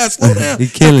moving too fast. Slow down. He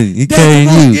carrying you.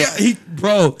 Yeah,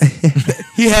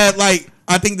 he had like.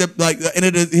 I think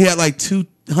that he had like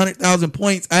 200,000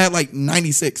 points. I had like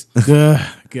 96.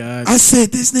 God. I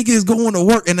said, this nigga is going to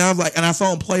work. And I was like, and I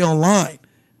saw him play online.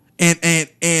 And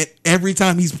every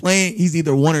time he's playing, he's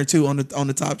either 1 or 2 on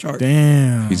the top chart.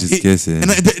 Damn. He just gets it.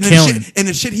 And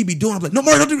the shit he be doing, I'm like, no,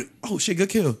 Mario, don't do it. Oh, shit, good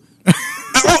kill.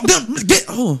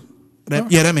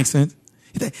 That makes sense.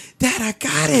 Dad, I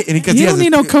got it. And you don't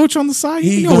need no coach on the side.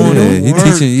 He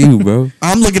teaching you, bro.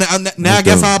 I'm looking at now. I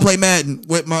guess I'll play Madden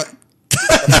with my.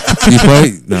 You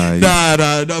play? Nah.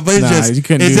 But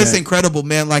it's just incredible,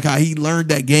 man. Like how he learned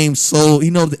that game, so he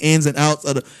knows the ins and outs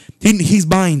of the. He's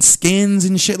buying skins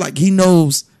and shit. Like he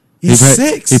knows. He's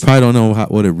 6. He probably don't know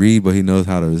what to read, but he knows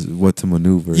what to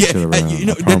maneuver. Yeah, around. You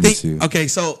know I promise you. you. Okay,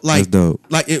 so like, that's dope.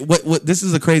 Like what this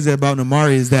is the crazy about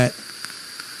Namari is that,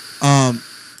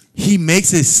 he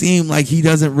makes it seem like he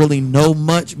doesn't really know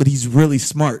much, but he's really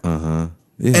smart.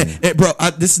 Yeah, bro,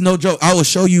 this is no joke. I will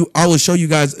show you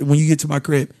guys when you get to my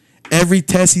crib. Every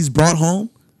test he's brought home,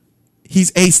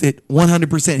 he's aced it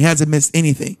 100%. He hasn't missed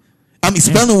anything. I mean,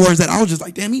 spelling words that I was just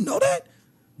like, damn, he know that.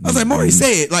 I was like, Maury,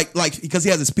 say it like because he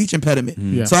has a speech impediment.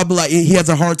 Yeah. So I'd be like, he has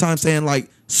a hard time saying like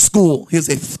school. He'll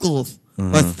say schools,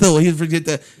 like still he'll forget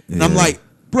that. And I'm like,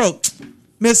 bro,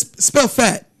 spell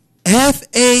fat.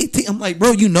 FAT. I'm like,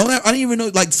 bro, you know that? I didn't even know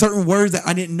like certain words that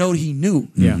I didn't know he knew.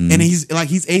 Yeah. And he's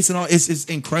acing all. It's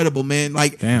incredible, man.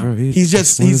 Like, damn. Bro, he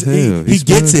gets it.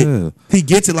 He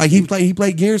gets it. Like he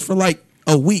played Gears for like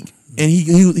a week, and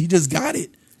he just got it.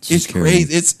 It's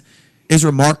crazy. It's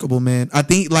remarkable, man. I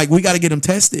think like we got to get him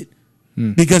tested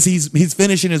because he's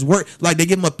finishing his work. Like they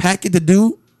give him a packet to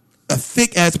do, a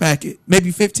thick ass packet, maybe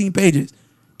 15 pages.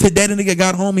 Today the nigga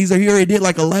got home. He already did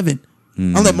like 11.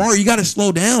 I'm like, Mario, you got to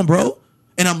slow down, bro.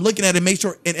 And I'm looking at it, make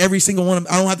sure in every single one of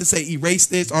them, I don't have to say erase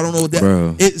this. Or I don't know what that.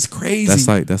 Bro, it's crazy.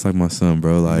 That's like my son,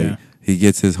 bro. Like he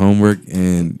gets his homework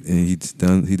and he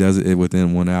does it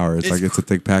within 1 hour. It's like it's a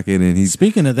thick packet, and he's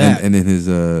speaking of that, and then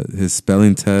his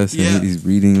spelling test, and he's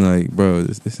reading like, bro,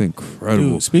 it's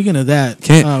incredible. Dude, speaking of that,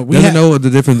 doesn't know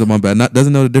the difference. My bad,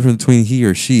 doesn't know the difference between he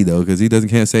or she though, because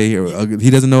can't say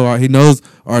he doesn't know. He knows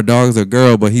our dog's a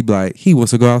girl, but he be like he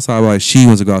wants to go outside, like she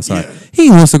wants to go outside. Yeah. He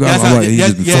wants to go outside. Like, he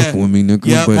just be fucking with me, nigga.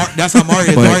 Yeah, that's how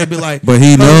Mario. Mario be like, but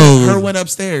he knows her went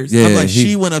upstairs. Yeah, I'm like,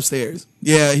 she went upstairs.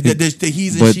 Yeah, he's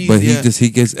and she's. But he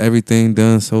gets everything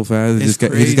done so fast. He just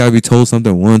got to be told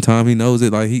something one time. He knows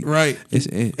it. Like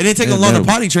it didn't take him long to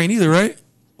potty train either, right?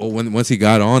 Well, once he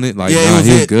got on it, like he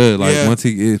was good. Like once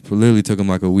it literally took him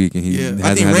like a week, and he.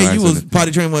 I think Ray, you was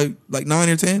potty trained like 9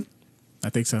 or 10. I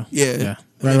think so. Yeah,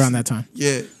 right around that time.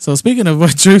 Yeah. So speaking of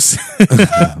what Drew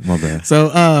said, my bad. So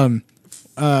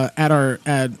at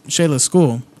Shayla's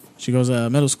school, she goes to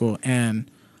middle school, and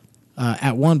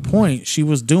at one point she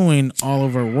was doing all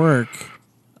of her work.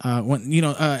 At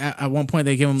one point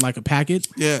they gave him like a packet.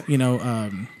 Yeah.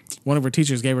 One of her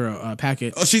teachers gave her a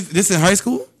packet. Oh, this in high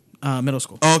school? Middle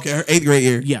school. Oh, okay. Her 8th grade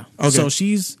year. Yeah. Okay. So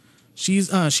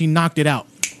she knocked it out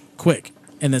quick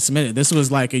and then submitted. This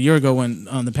was like a year ago when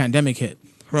the pandemic hit.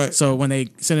 Right. So when they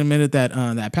submitted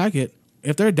that packet,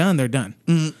 if they're done, they're done.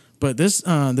 Mm-hmm. But this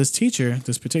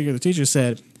particular teacher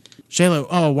said, Shayla,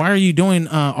 oh, why are you doing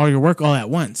all your work all at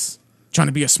once? Trying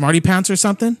to be a smarty pants or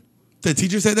something? The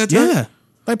teacher said that to her? Yeah.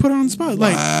 Like put her on the spot.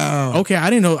 Wow. Like, okay,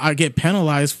 I didn't know I get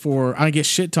penalized I get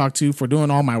shit talked to for doing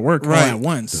all my work all at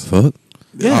once. The fuck?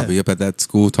 Yeah. I'll be up at that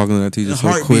school talking to that teacher so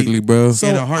heartbeat. quickly, bro. So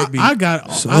in a heartbeat. I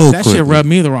got So that shit quickly. rubbed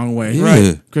me the wrong way. Yeah.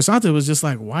 Right. Crisanta was just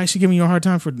like, why is she giving you a hard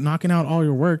time for knocking out all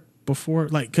your work before,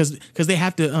 like, because they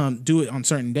have to do it on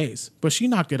certain days. But she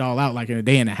knocked it all out like in a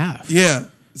day and a half. Yeah.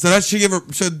 So she gave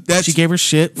her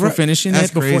shit for finishing That's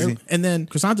it before. crazy. And then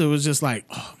Crisanta was just like,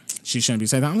 oh, she shouldn't be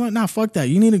saying that. I'm like, nah, fuck that.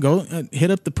 You need to go hit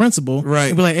up the principal, right?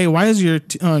 And be like, hey, why is your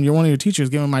one of your teachers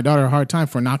giving my daughter a hard time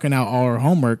for knocking out all her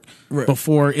homework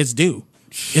before it's due?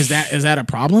 Is that a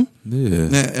problem? Yeah,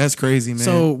 that's crazy, man.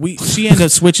 So she ended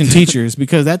up switching teachers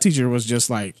because that teacher was just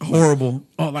like horrible.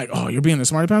 Oh, you're being a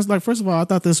smarty pants. Like, first of all, I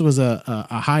thought this was a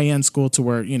high end school to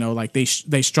where like they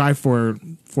strive for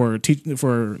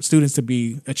students to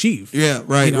be achieved. Yeah,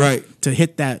 right, right. To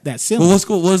hit that ceiling. Well, what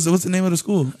school? What's the name of the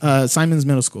school? Simon's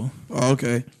Middle School. Oh,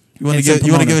 okay. You want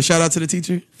to give a shout out to the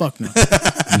teacher? Fuck no.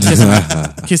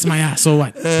 Kiss my ass. So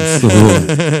what?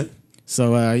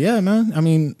 So yeah, man. I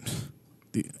mean,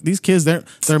 these kids,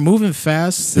 they're moving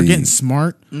fast. They're getting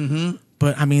smart. Mm-hmm.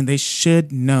 But I mean, they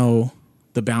should know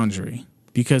the boundary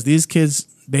because these kids,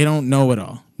 they don't know it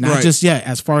all. Not just yet.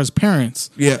 As far as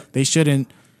parents, they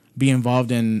shouldn't be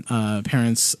involved in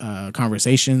parents'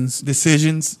 conversations,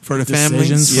 decisions for the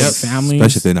families. Yep. Families,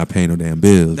 especially if they're not paying no damn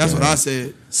bills. That's what I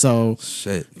said. So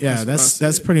shit. Yeah,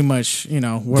 that's pretty much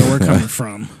where we're coming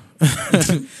from.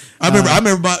 I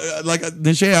remember, like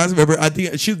Nisha. I remember. I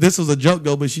think this was a joke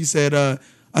though, but she said,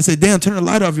 I said, damn, turn the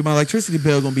light off. My electricity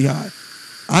bill gonna be high.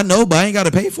 I know, but I ain't got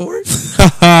to pay for it.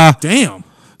 Damn.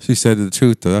 She said the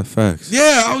truth, though. That's facts.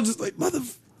 Yeah, I was just like,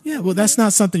 Yeah, well, that's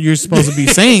not something you're supposed to be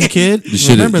saying, kid. You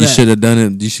should have done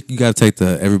it. You got to take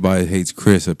the everybody hates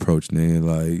Chris approach, nigga.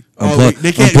 Like,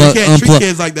 they can't treat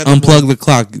kids like that. Unplug the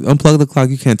clock. Unplug the clock.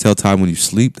 You can't tell time when you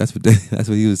sleep. That's what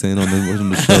he was saying on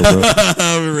the show, bro.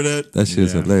 I remember that. That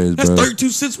shit's hilarious, bro. That's 32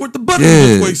 cents worth of butter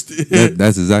was wasted.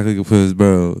 That's exactly what it was,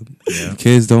 bro. Yeah.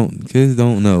 Kids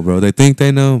don't know, bro. They think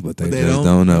they know, but they just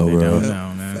don't know, bro. They don't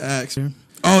know, man. Facts.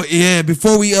 Oh yeah,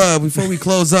 before we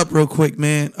close up real quick,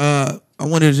 man. I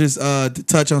wanted to just to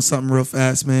touch on something real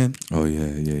fast, man. Oh yeah.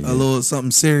 A little something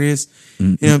serious. You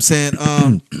know what I'm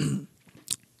saying?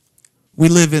 We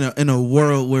live in a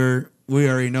world where we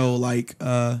already know like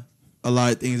a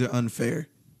lot of things are unfair,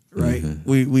 right?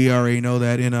 Mm-hmm. We already know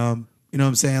that, and you know what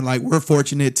I'm saying? Like we're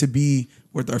fortunate to be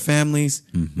with our families.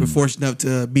 Mm-hmm. We're fortunate enough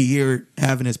to be here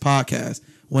having this podcast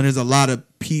when there's a lot of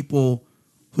people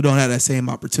who don't have that same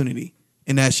opportunity,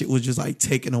 and that shit was just like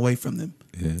taken away from them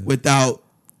without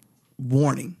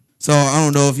warning. So I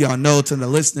don't know if y'all know, to the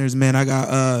listeners, man, I got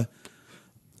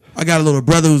a little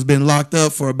brother who's been locked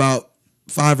up for about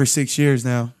 5 or 6 years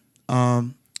now.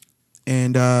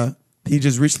 And he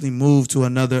just recently moved to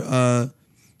another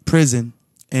prison,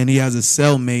 and he has a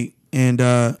cellmate. And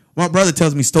my brother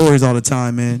tells me stories all the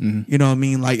time, man. Mm-hmm. You know what I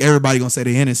mean? Like everybody gonna say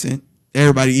they're innocent.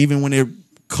 Everybody, even when they're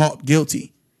caught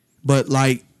guilty. But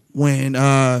like when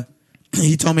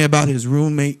he told me about his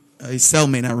roommate, his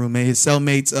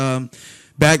cellmate's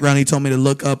background. He told me to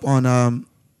look up on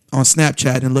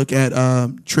Snapchat and look at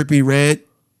Trippie Redd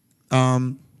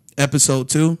episode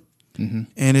 2, mm-hmm.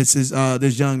 and it's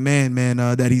this young man,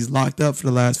 that he's locked up for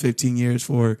the last 15 years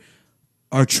for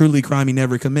a truly crime he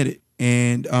never committed,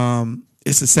 and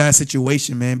it's a sad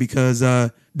situation, man, because they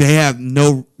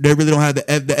really don't have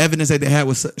the evidence that they had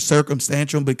was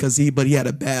circumstantial because he had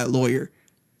a bad lawyer.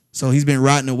 So he's been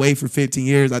rotting away for 15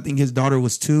 years. I think his daughter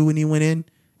was 2 when he went in,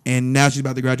 and now she's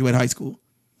about to graduate high school.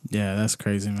 Yeah, that's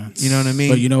crazy, man. You know what I mean?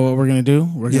 But you know what we're going to do?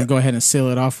 We're going to go ahead and seal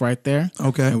it off right there.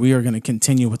 Okay. And we are going to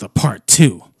continue with a part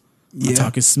 2 of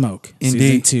Talk'n Smok. Indeed.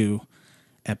 Season 2,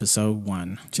 episode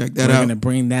 1. Check that out. We're going to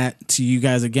bring that to you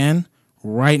guys again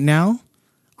right now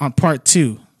on part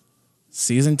 2,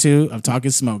 season 2 of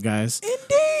Talk'n Smok, guys.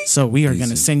 Indeed. So we are going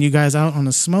to send you guys out on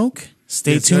a smoke.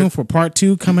 Stay tuned for part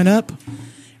 2 coming up.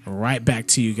 Right back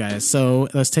to you guys. So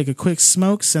let's take a quick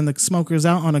smoke, send the smokers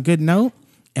out on a good note,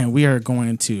 and we are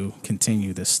going to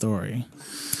continue this story.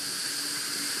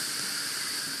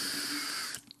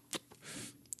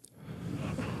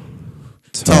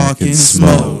 Talk'n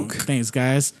Smok. Thanks,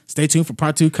 guys. Stay tuned for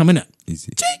part 2 coming up.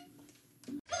 Easy.